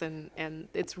shots, and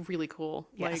it's really cool.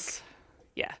 Yes.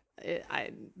 Like,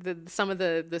 some of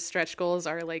the stretch goals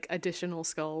are like additional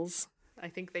skulls. I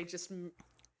think they just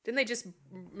didn't they just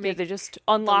make they just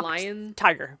unlocked lion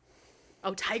tiger.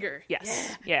 Oh, tiger.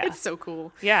 Yes. Yeah. It's so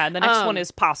cool. Yeah, and the next one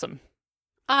is possum.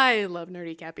 I love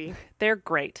Nerdy Cappy. They're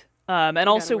great. And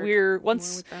also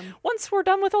once we're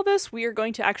done with all this, we are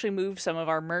going to actually move some of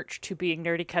our merch to being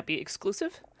Nerdy Cappy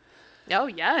exclusive. Oh,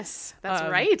 yes. That's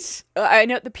right. I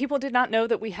know the people did not know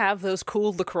that we have those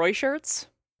cool LaCroix shirts.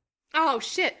 Oh,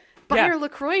 shit. Buy our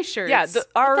LaCroix shirts. Yeah,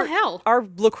 what the hell? Our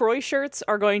LaCroix shirts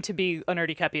are going to be a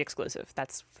Nerdy Cappy exclusive.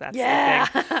 That's the thing.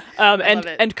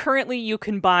 And currently you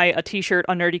can buy a t-shirt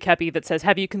on Nerdy Cappy that says,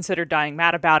 "Have you considered dying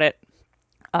mad about it?"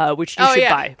 Which you should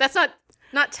buy. That's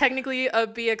not technically a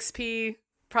BXP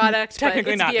product,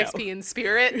 technically but it's not, BXP in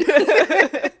spirit.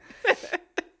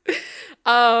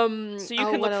 So you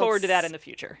can look forward to that in the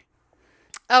future.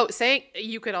 Oh, saying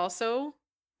you could also,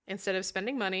 instead of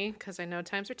spending money, because I know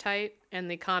times are tight and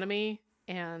the economy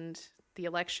and the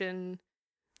election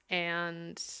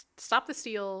and stop the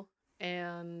steal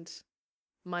and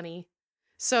money.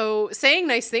 So saying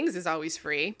nice things is always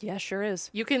free. Yeah, sure is.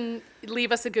 You can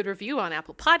leave us a good review on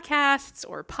Apple Podcasts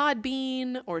or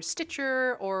Podbean or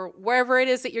Stitcher or wherever it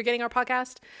is that you're getting our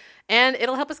podcast. And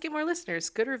it'll help us get more listeners.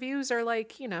 Good reviews are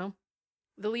like, they'll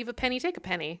leave a penny, take a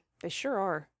penny. They sure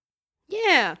are.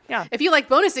 Yeah. Yeah. If you like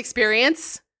bonus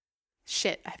experience,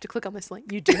 shit, I have to click on this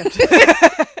link. You do have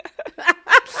to.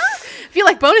 If you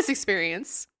like bonus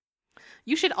experience,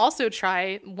 you should also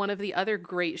try one of the other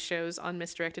great shows on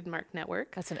Misdirected Mark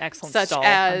Network. That's an excellent such stall.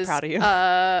 As, I'm proud of you.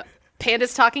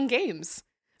 Pandas Talking Games.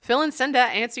 Phil and Senda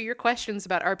answer your questions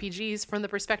about RPGs from the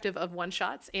perspective of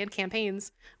one-shots and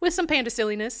campaigns with some panda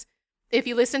silliness. If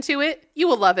you listen to it, you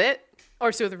will love it,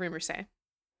 or so the rumors say.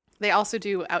 They also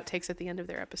do outtakes at the end of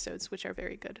their episodes, which are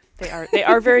very good. They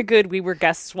are very good. We were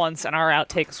guests once, and our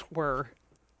outtakes were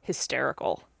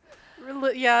hysterical.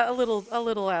 Yeah, a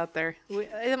little out there.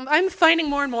 I'm finding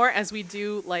more and more as we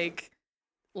do like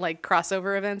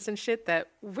crossover events and shit that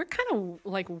we're kind of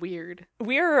like weird.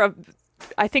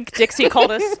 I think Dixie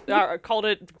called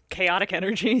it chaotic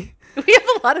energy. We have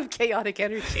a lot of chaotic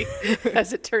energy,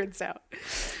 as it turns out.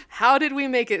 How did we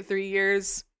make it 3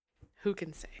 years? Who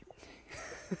can say?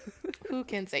 Who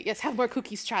can say? Yes, have more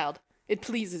cookies, child. It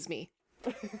pleases me.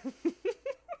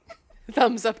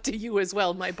 Thumbs up to you as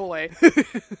well, my boy.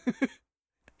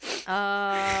 All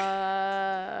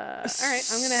right,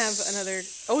 I'm gonna have another.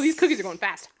 Oh, these cookies are going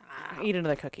fast. Eat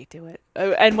another cookie. Do it.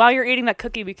 And while you're eating that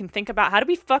cookie, we can think about how do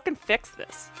we fucking fix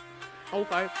this.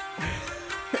 Okay.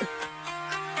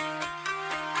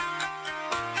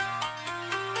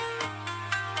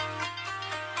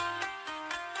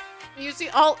 You see,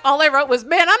 all I wrote was,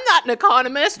 "Man, I'm not an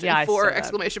economist." Yeah, and 4 I saw that.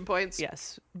 exclamation points.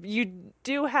 Yes, you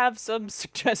do have some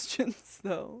suggestions,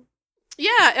 though.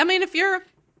 Yeah, I mean, if you're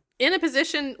in a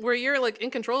position where you're like in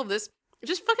control of this,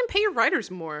 just fucking pay your writers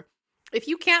more. If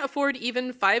you can't afford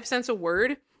even 5 cents a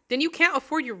word, then you can't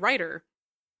afford your writer.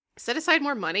 Set aside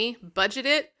more money, budget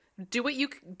it, do what you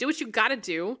gotta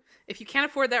do. If you can't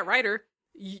afford that writer,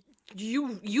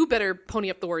 you better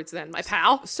pony up the words then, my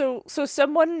pal. So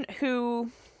someone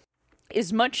who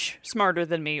is much smarter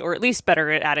than me, or at least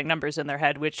better at adding numbers in their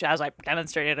head, which, as I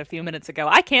demonstrated a few minutes ago,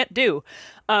 I can't do.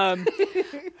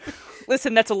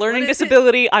 Listen, that's a learning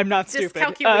disability. I'm not stupid.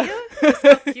 Dyscalculia?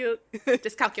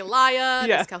 Dyscalculia?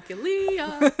 Yeah.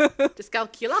 Dyscalculia?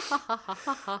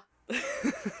 Dyscalcula?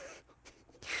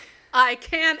 I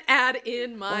can add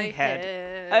in my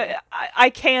head. I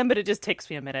can, but it just takes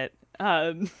me a minute.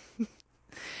 Don't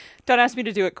ask me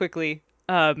to do it quickly.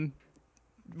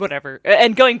 Whatever.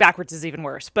 And going backwards is even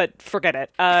worse, but forget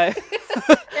it.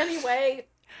 Anyway.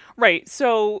 Right,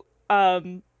 so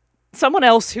someone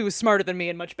else who's smarter than me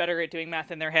and much better at doing math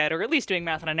in their head, or at least doing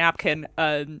math on a napkin,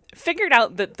 figured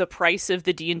out that the price of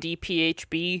the D&D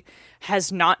PHB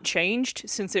has not changed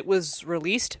since it was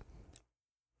released.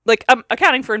 Like,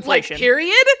 accounting for inflation. Like,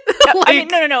 period?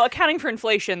 No. Accounting for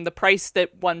inflation, the price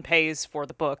that one pays for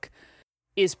the book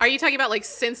is... Are you talking about, like,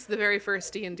 since the very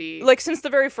first D&D? Like, since the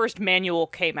very first manual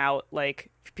came out, like,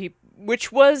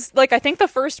 which was, like, I think the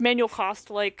first manual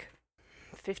cost, like,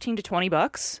 $15 to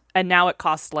 $20, and now it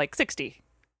costs, like, $60.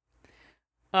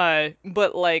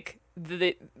 But, like,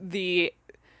 the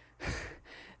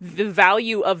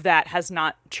value of that has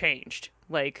not changed.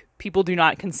 Like, people do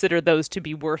not consider those to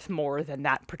be worth more than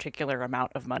that particular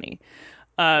amount of money.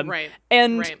 Right.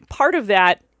 Part of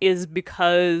that is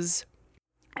because,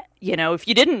 if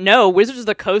you didn't know, Wizards of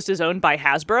the Coast is owned by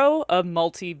Hasbro, a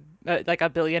like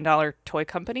 $1 billion toy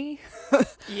company.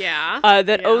 Yeah.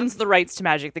 That owns the rights to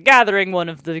Magic the Gathering, one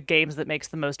of the games that makes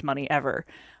the most money ever.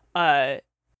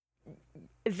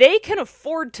 they can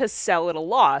afford to sell at a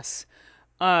loss.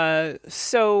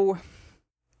 So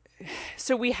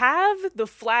we have the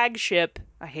flagship.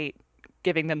 I hate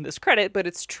giving them this credit, but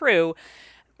it's true.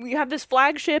 We have this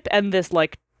flagship and this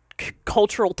like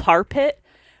cultural tar pit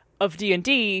of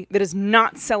D&D that is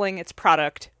not selling its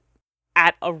product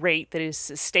at a rate that is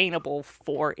sustainable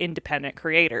for independent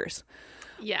creators.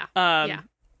 Yeah.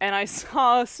 And I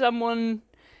saw someone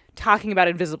talking about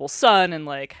Invisible Sun and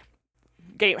like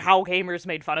how gamers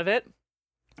made fun of it.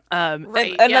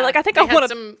 Right. And like I think they I want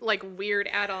some like weird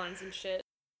add-ons and shit.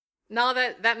 No,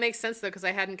 that makes sense though, because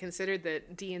I hadn't considered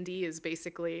that D&D is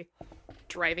basically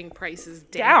driving prices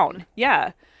down.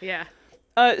 Yeah. Yeah.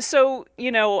 So,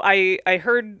 you know, I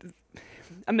heard,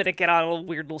 I'm gonna get on a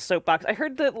weird little soapbox. I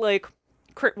heard that like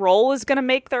Crit Role is gonna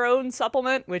make their own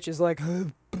supplement, which is like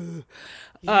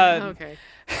okay.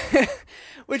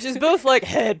 which is both like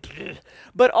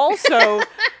but also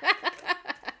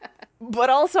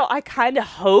I kind of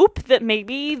hope that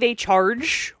maybe they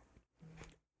charge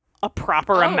a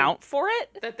proper amount for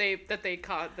it. That they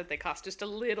cost just a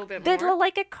little bit That more.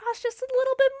 like it costs just a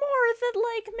little bit more. That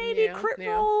like maybe Crit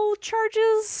Role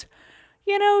charges,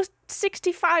 you know,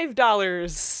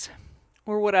 $65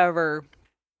 or whatever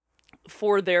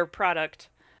for their product,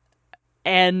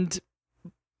 and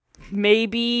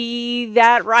maybe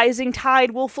that rising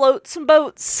tide will float some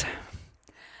boats.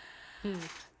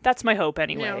 That's my hope,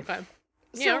 anyway. Yeah, okay.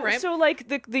 Yeah, right. So, like,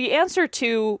 the answer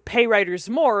to pay writers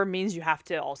more means you have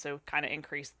to also kind of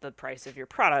increase the price of your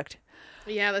product.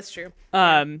 Yeah, that's true.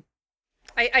 I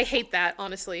hate that,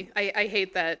 honestly. I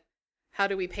hate that. How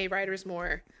do we pay writers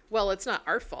more? Well, it's not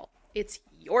our fault. It's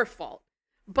your fault.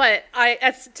 But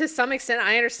to some extent,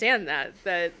 I understand that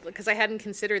because I hadn't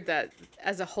considered that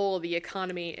as a whole, the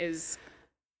economy is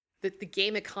that the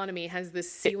game economy has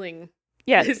this ceiling.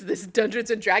 This Dungeons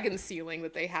and Dragons ceiling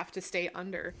that they have to stay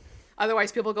under.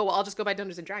 Otherwise, people go, well, I'll just go buy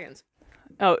Dungeons and Dragons.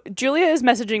 Oh, Julia is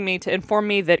messaging me to inform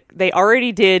me that they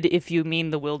already did if you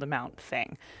mean the willed amount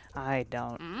thing. I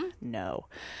don't know.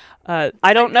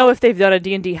 I don't know if they've done a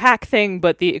D&D hack thing,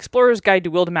 but the Explorer's Guide to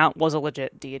Willed Amount was a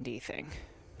legit D&D thing.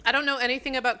 I don't know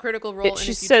anything about Critical Role, and if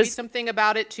you says, tweet something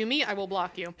about it to me, I will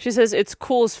block you. She says, it's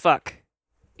cool as fuck.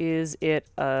 Is it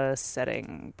a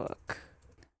setting book?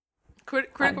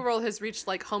 Critical Role has reached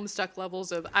like Homestuck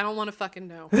levels of I don't want to fucking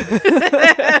know.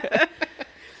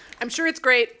 I'm sure it's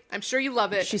great. I'm sure you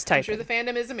love it. She's typing. I'm sure the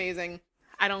fandom is amazing.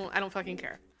 I don't fucking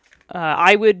care.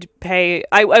 I would pay.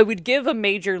 I would give a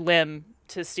major limb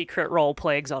to see Crit Role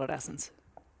play Exalted Essence.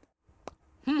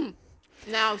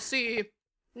 Now see,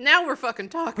 now we're fucking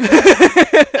talking.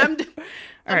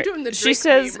 I'm doing the she Drake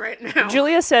says meme right now.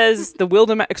 Julia says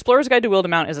the Explorer's Guide to Willed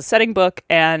Amount is a setting book,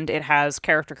 and it has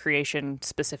character creation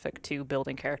specific to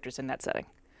building characters in that setting.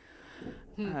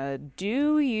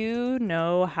 Do you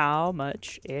know how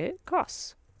much it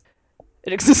costs?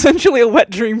 It's essentially a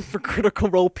wet dream for Critical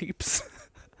Role peeps.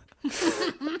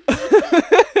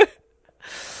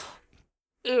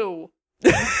 Ew.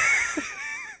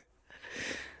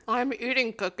 I'm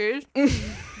eating cookies.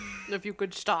 If you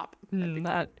could stop.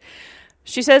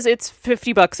 She says it's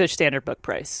 $50 at standard book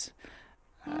price.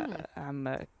 I'm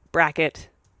a bracket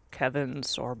Kevin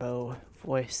Sorbo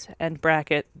voice and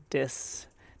bracket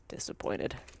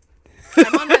disappointed.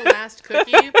 I'm on my last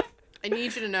cookie. I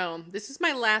need you to know this is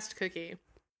my last cookie.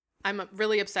 I'm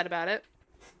really upset about it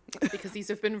because these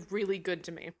have been really good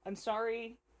to me. I'm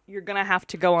sorry. You're gonna have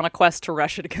to go on a quest to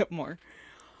Russia to get more.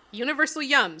 Universal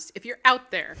Yums, if you're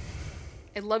out there,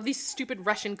 I love these stupid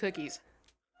Russian cookies.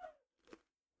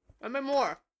 I want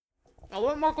more. I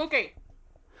want more cookie.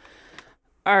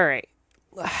 All right.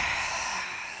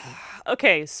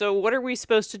 Okay, so what are we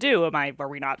supposed to do? Are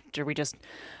we just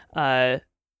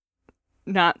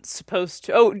not supposed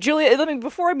to? Oh, Julia,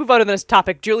 before I move on to this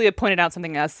topic, Julia pointed out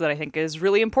something else that I think is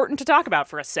really important to talk about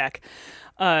for a sec.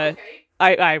 Okay.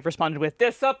 I responded with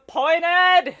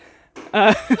disappointed.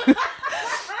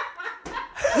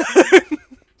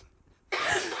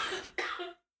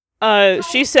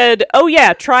 She said, oh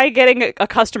yeah, try getting a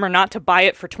customer not to buy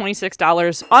it for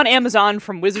 $26 on Amazon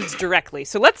from Wizards directly.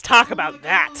 So let's talk about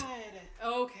that.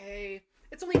 Okay.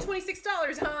 It's only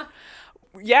 $26, huh?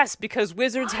 Yes, because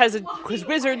Wizards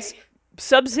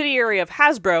subsidiary of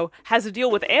Hasbro has a deal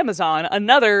with Amazon,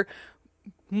 another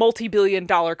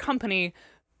multi-billion-dollar company,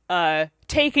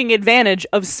 taking advantage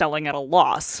of selling at a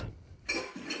loss.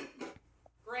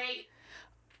 Great.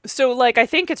 So, like, I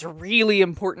think it's really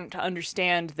important to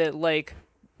understand that, like,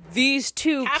 these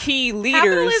key leaders...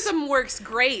 Capitalism works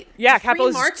great. Yeah,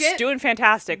 capitalism's doing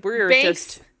fantastic.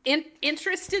 Banks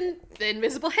interest in the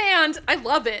Invisible Hand. I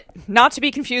love it. Not to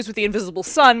be confused with the Invisible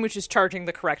Sun, which is charging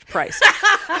the correct price.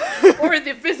 Or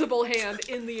the Visible Hand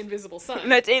in the Invisible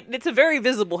Sun. It's a very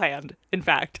visible hand, in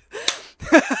fact.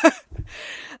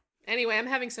 Anyway, I'm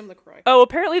having some LaCroix. Oh,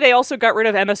 apparently they also got rid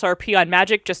of MSRP on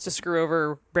Magic just to screw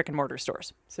over brick and mortar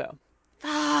stores. So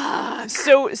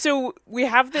we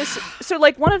have this. So,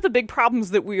 like, one of the big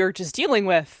problems that we are just dealing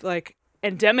with, like,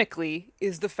 endemically,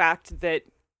 is the fact that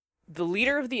the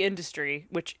leader of the industry,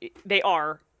 which they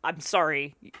are, I'm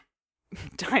sorry,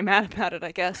 I'm mad about it,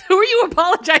 I guess. Who are you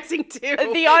apologizing to?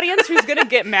 The audience who's going to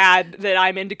get mad that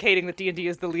I'm indicating that D&D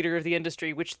is the leader of the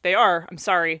industry, which they are, I'm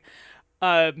sorry,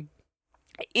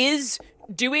 is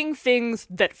doing things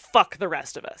that fuck the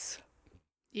rest of us.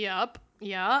 Yep.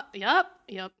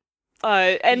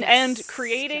 And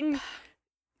creating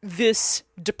this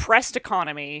depressed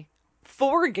economy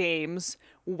for games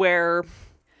where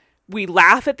we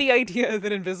laugh at the idea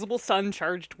that Invisible Sun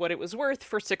charged what it was worth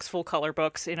for 6 full color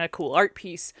books in a cool art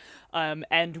piece,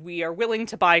 and we are willing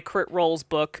to buy Crit Roll's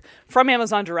book from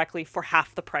Amazon directly for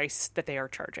half the price that they are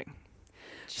charging.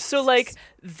 Jesus. So, like,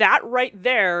 that right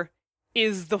there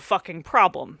is the fucking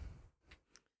problem.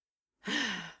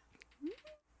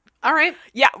 All right.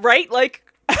 Yeah, right? Like,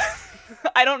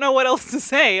 I don't know what else to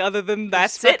say other than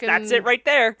that's it. That's it right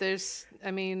there. There's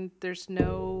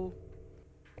no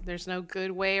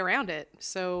good way around it.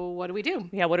 So what do we do?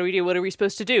 Yeah, what do we do? What are we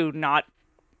supposed to do? Not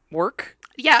work?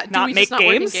 Yeah, not do we make just not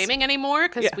games? work in gaming anymore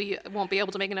because we won't be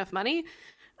able to make enough money?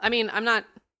 I mean, I'm not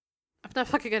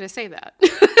fucking gonna say that.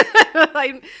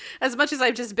 As much as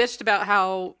I've just bitched about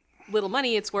how little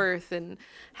money it's worth and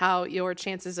how your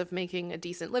chances of making a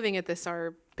decent living at this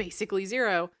are basically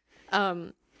zero,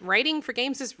 writing for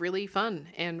games is really fun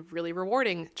and really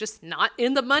rewarding, just not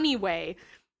in the money way.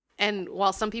 And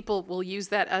while some people will use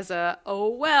that as a, oh,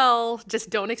 well,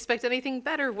 just don't expect anything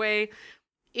better way,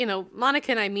 you know,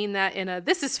 Monica and I mean that in a,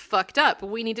 this is fucked up,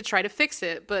 we need to try to fix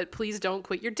it, but please don't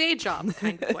quit your day job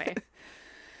kind of way.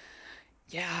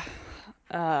 Yeah.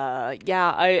 I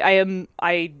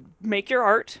make your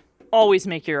art. Always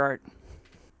make your art.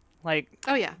 Like,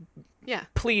 oh yeah. Yeah.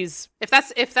 Please.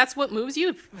 If that's what moves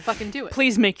you, fucking do it.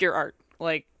 Please make your art.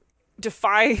 Like,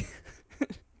 defy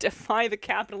the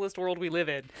capitalist world we live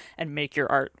in and make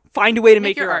your art. Find a way to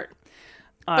make your art.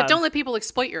 But don't let people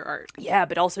exploit your art. Yeah,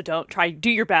 but also do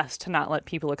your best to not let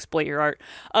people exploit your art.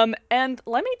 And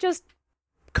let me just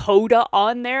coda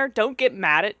on there. Don't get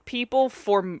mad at people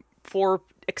for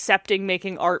accepting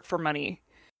making art for money.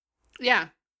 Yeah.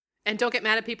 And don't get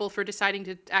mad at people for deciding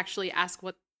to actually ask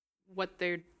what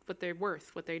they're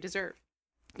worth, what they deserve.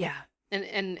 Yeah.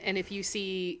 And if you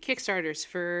see Kickstarters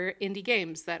for indie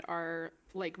games that are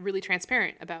like really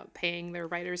transparent about paying their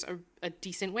writers a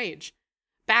decent wage,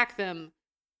 back them,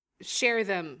 share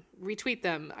them, retweet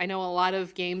them. I know a lot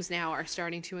of games now are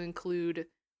starting to include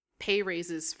pay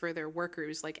raises for their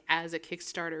workers, like as a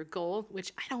Kickstarter goal,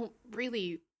 which I don't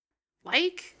really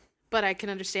like, but I can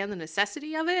understand the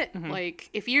necessity of it. Mm-hmm. Like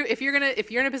if you're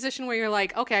in a position where you're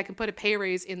like, okay, I can put a pay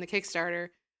raise in the Kickstarter,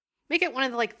 make it one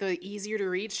of the easier to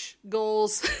reach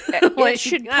goals. It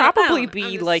should probably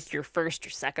be like your first or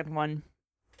second one.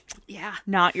 Yeah.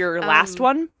 Not your last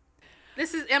one.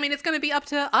 It's going to be up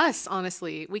to us,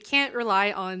 honestly. We can't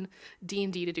rely on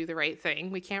D&D to do the right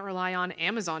thing. We can't rely on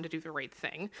Amazon to do the right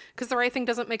thing, because the right thing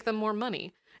doesn't make them more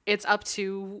money. It's up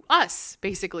to us,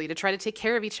 basically, to try to take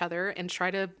care of each other and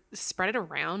try to spread it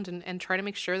around and try to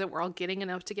make sure that we're all getting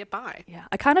enough to get by. Yeah,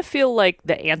 I kind of feel like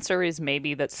the answer is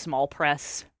maybe that small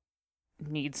press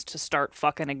needs to start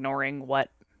fucking ignoring what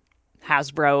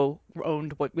Hasbro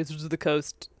owned, what Wizards of the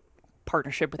Coast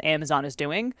partnership with Amazon is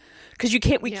doing, because you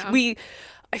can't. I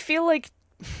feel like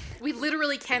we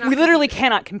literally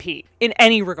cannot compete in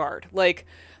any regard. Like,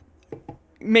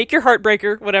 make your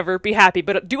heartbreaker, whatever, be happy,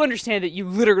 but do understand that you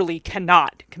literally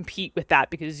cannot compete with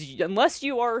that, because unless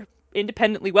you are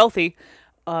independently wealthy,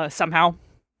 somehow,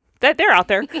 that they're out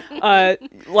there,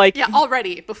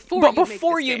 already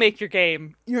before you make your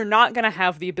game, you're not gonna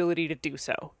have the ability to do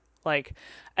so. Like,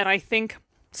 and I think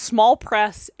small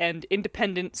press and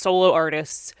independent solo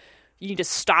artists, you need to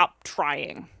stop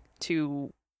trying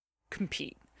to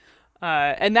compete.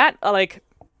 And that,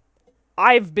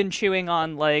 I've been chewing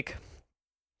on,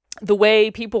 the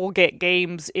way people get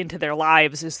games into their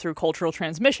lives is through cultural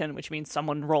transmission, which means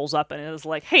someone rolls up and is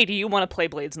like, hey, do you want to play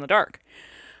Blades in the Dark?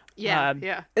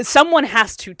 Yeah. Someone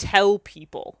has to tell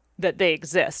people that they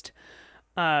exist.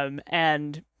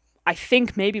 And I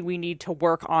think maybe we need to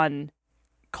work on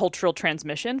cultural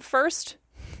transmission first,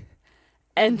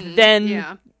 and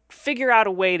then figure out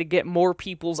a way to get more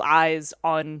people's eyes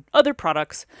on other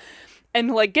products.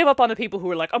 and like give up on the people who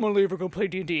are like, I'm only ever going to play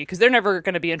D&D, because they're never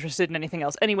going to be interested in anything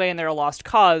else anyway, and they're a lost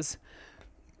cause.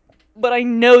 But I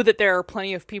know that there are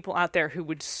plenty of people out there who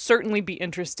would certainly be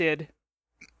interested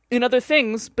in other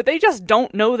things, but they just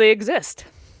don't know they exist.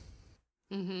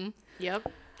 Mm-hmm. Yep.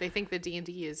 They think that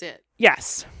D&D is it.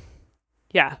 Yes.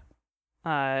 Yeah.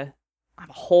 I have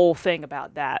a whole thing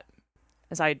about that.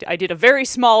 As I did a very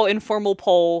small informal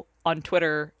poll on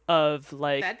Twitter of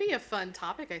like... That'd be a fun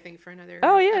topic, I think, for another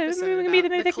episode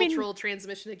about the cultural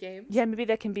transmission of games. Yeah, maybe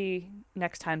that can be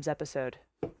next time's episode.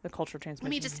 The cultural transmission.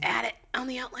 Let me just add it on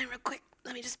the outline real quick.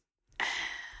 Let me just...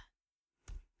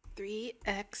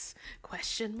 3x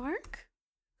question mark?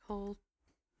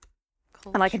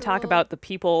 And I can talk about the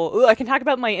people... I can talk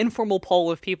about my informal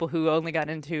poll of people who only got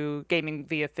into gaming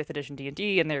via 5th edition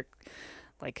D&D, and they're,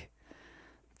 like,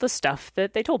 the stuff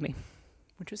that they told me,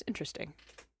 which was interesting.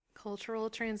 Cultural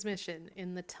transmission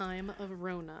in the time of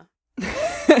Rona.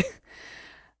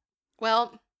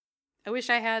 Well, I wish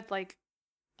I had, like,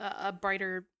 a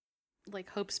brighter,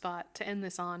 like, hope spot to end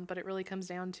this on, but it really comes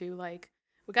down to, like,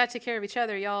 we gotta take care of each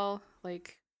other, y'all.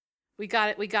 Like, we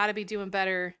gotta be doing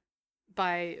better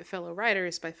by fellow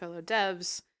writers, by fellow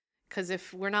devs, because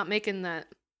if we're not making that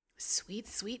sweet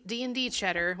D&D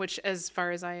cheddar, which as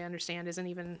far as I understand isn't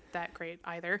even that great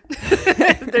either,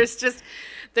 there's just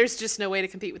no way to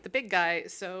compete with the big guy.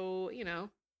 So, you know,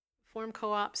 form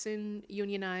co-ops and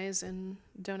unionize and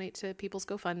donate to people's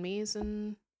GoFundMes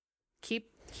and keep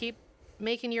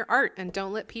making your art, and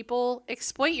don't let people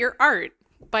exploit your art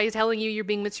by telling you you're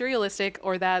being materialistic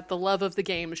or that the love of the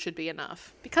game should be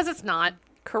enough, because it's not.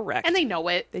 Correct. And they know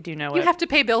it. They do know it. You it. have to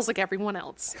pay bills like everyone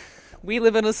else. We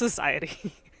live in a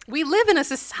society. We live in a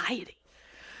society.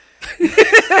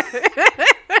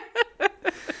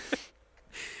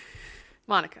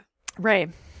 Monica. Ray.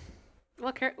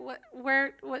 Where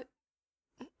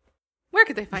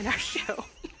could they find our show?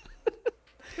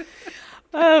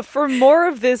 For more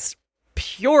of this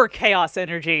pure chaos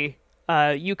energy,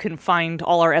 you can find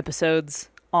all our episodes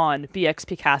on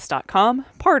bxpcast.com,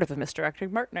 part of the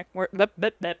Misdirected Mark Network.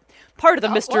 Part of the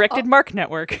Misdirected Mark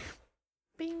Network.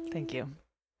 Bing. Thank you.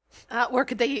 Where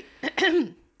could they...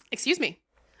 Excuse me.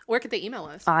 Where could they email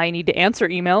us? I need to answer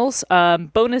emails.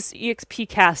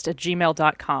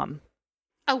 bonusexpcast@gmail.com.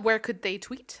 Where could they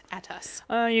tweet at us?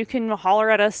 You can holler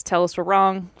at us, tell us we're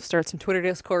wrong, start some Twitter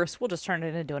discourse. We'll just turn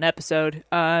it into an episode.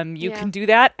 You can do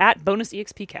that at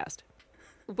bonusexpcast.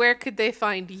 Where could they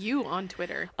find you on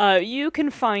Twitter? You can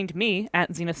find me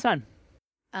at Zenith Sun.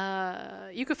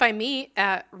 You can find me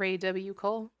at Ray W.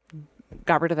 Cole.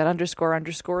 Got rid of that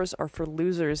underscores are for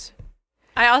losers.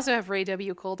 I also have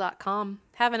raywcole.com.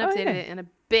 Haven't updated it in a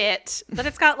bit, but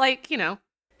it's got, like, you know,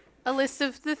 a list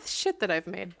of the shit that I've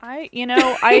made. I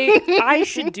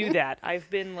should do that. I've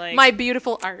been like my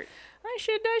beautiful art. I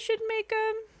should make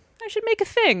a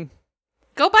thing.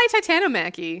 Go buy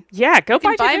Titanomachy. Yeah, go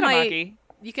buy Titanomachy.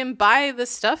 You can buy the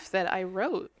stuff that I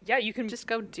wrote. Yeah, you can just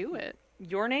go do it.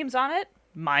 Your name's on it.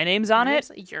 My name's on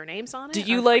it. Your name's on it. Do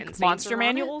you like monster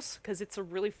manuals? Because it's a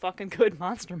really fucking good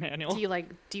monster manual. Do you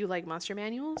like monster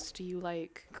manuals? Do you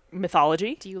like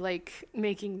mythology? Do you like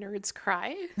making nerds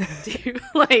cry? Do you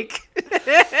like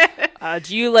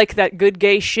do you like that good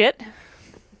gay shit?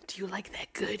 Do you like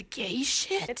that good gay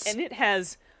shit? And it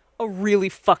has a really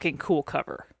fucking cool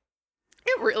cover.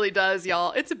 It really does,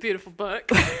 y'all. It's a beautiful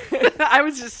book. I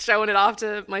was just showing it off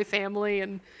to my family,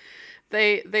 and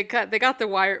they got the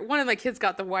wire. One of my kids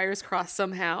got the wires crossed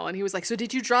somehow, and he was like, "So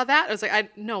did you draw that?" I was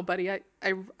like, "No, buddy. I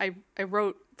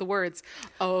wrote the words."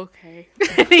 Oh, okay.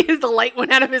 And the light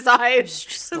went out of his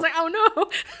eyes. I was like, "Oh no."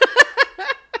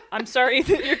 I'm sorry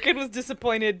that your kid was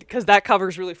disappointed, because that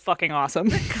cover's really fucking awesome.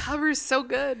 The cover's so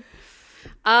good.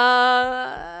 All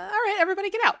right,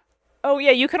 everybody, get out. Oh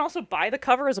yeah, you can also buy the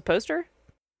cover as a poster.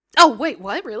 Oh wait,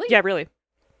 what? Really? Yeah, really.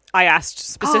 I asked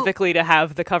specifically to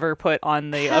have the cover put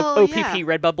on the OPP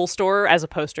Redbubble store as a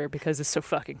poster, because it's so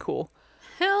fucking cool.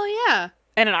 Hell yeah.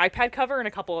 And an iPad cover and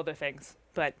a couple other things.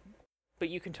 But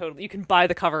you can buy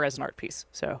the cover as an art piece.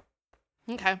 So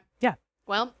okay. Yeah.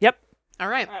 Well. Yep. All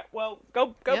right. Well,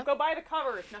 go buy the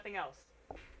cover if nothing else.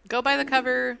 Go buy the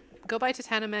cover. Go buy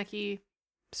Titanomachy.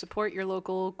 Support your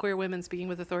local queer women speaking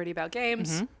with authority about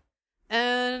games. Mm-hmm.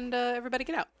 And everybody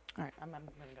get out. All right, I'm gonna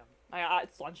go.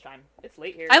 It's lunchtime. It's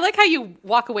late here. I like how you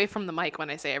walk away from the mic when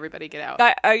I say everybody get out.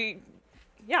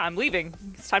 Yeah, I'm leaving.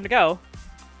 It's time to go.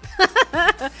 All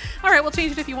right, we'll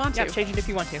change it if you want to. Yeah, change it if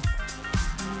you want to.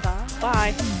 Bye.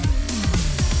 Bye.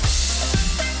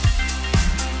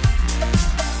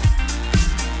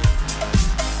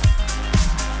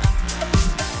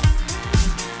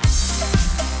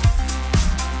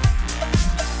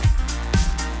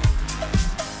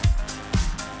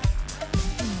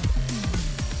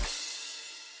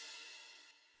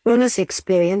 Bonus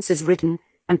Experience is written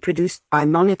and produced by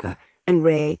Monica and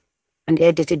Ray, and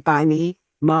edited by me,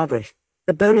 Margaret.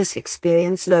 The Bonus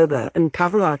Experience logo and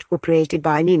cover art were created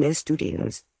by Nina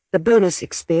Studios. The Bonus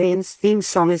Experience theme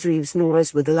song is Reeves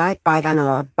Nora's With the Light by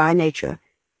Vanilla by Nature,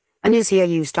 and is here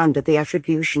used under the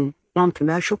Attribution,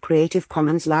 Non-Commercial Creative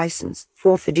Commons license.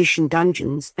 4th edition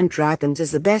Dungeons and Dragons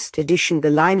is the best edition the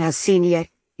line has seen yet,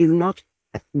 you not,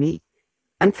 at me.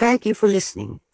 And thank you for listening.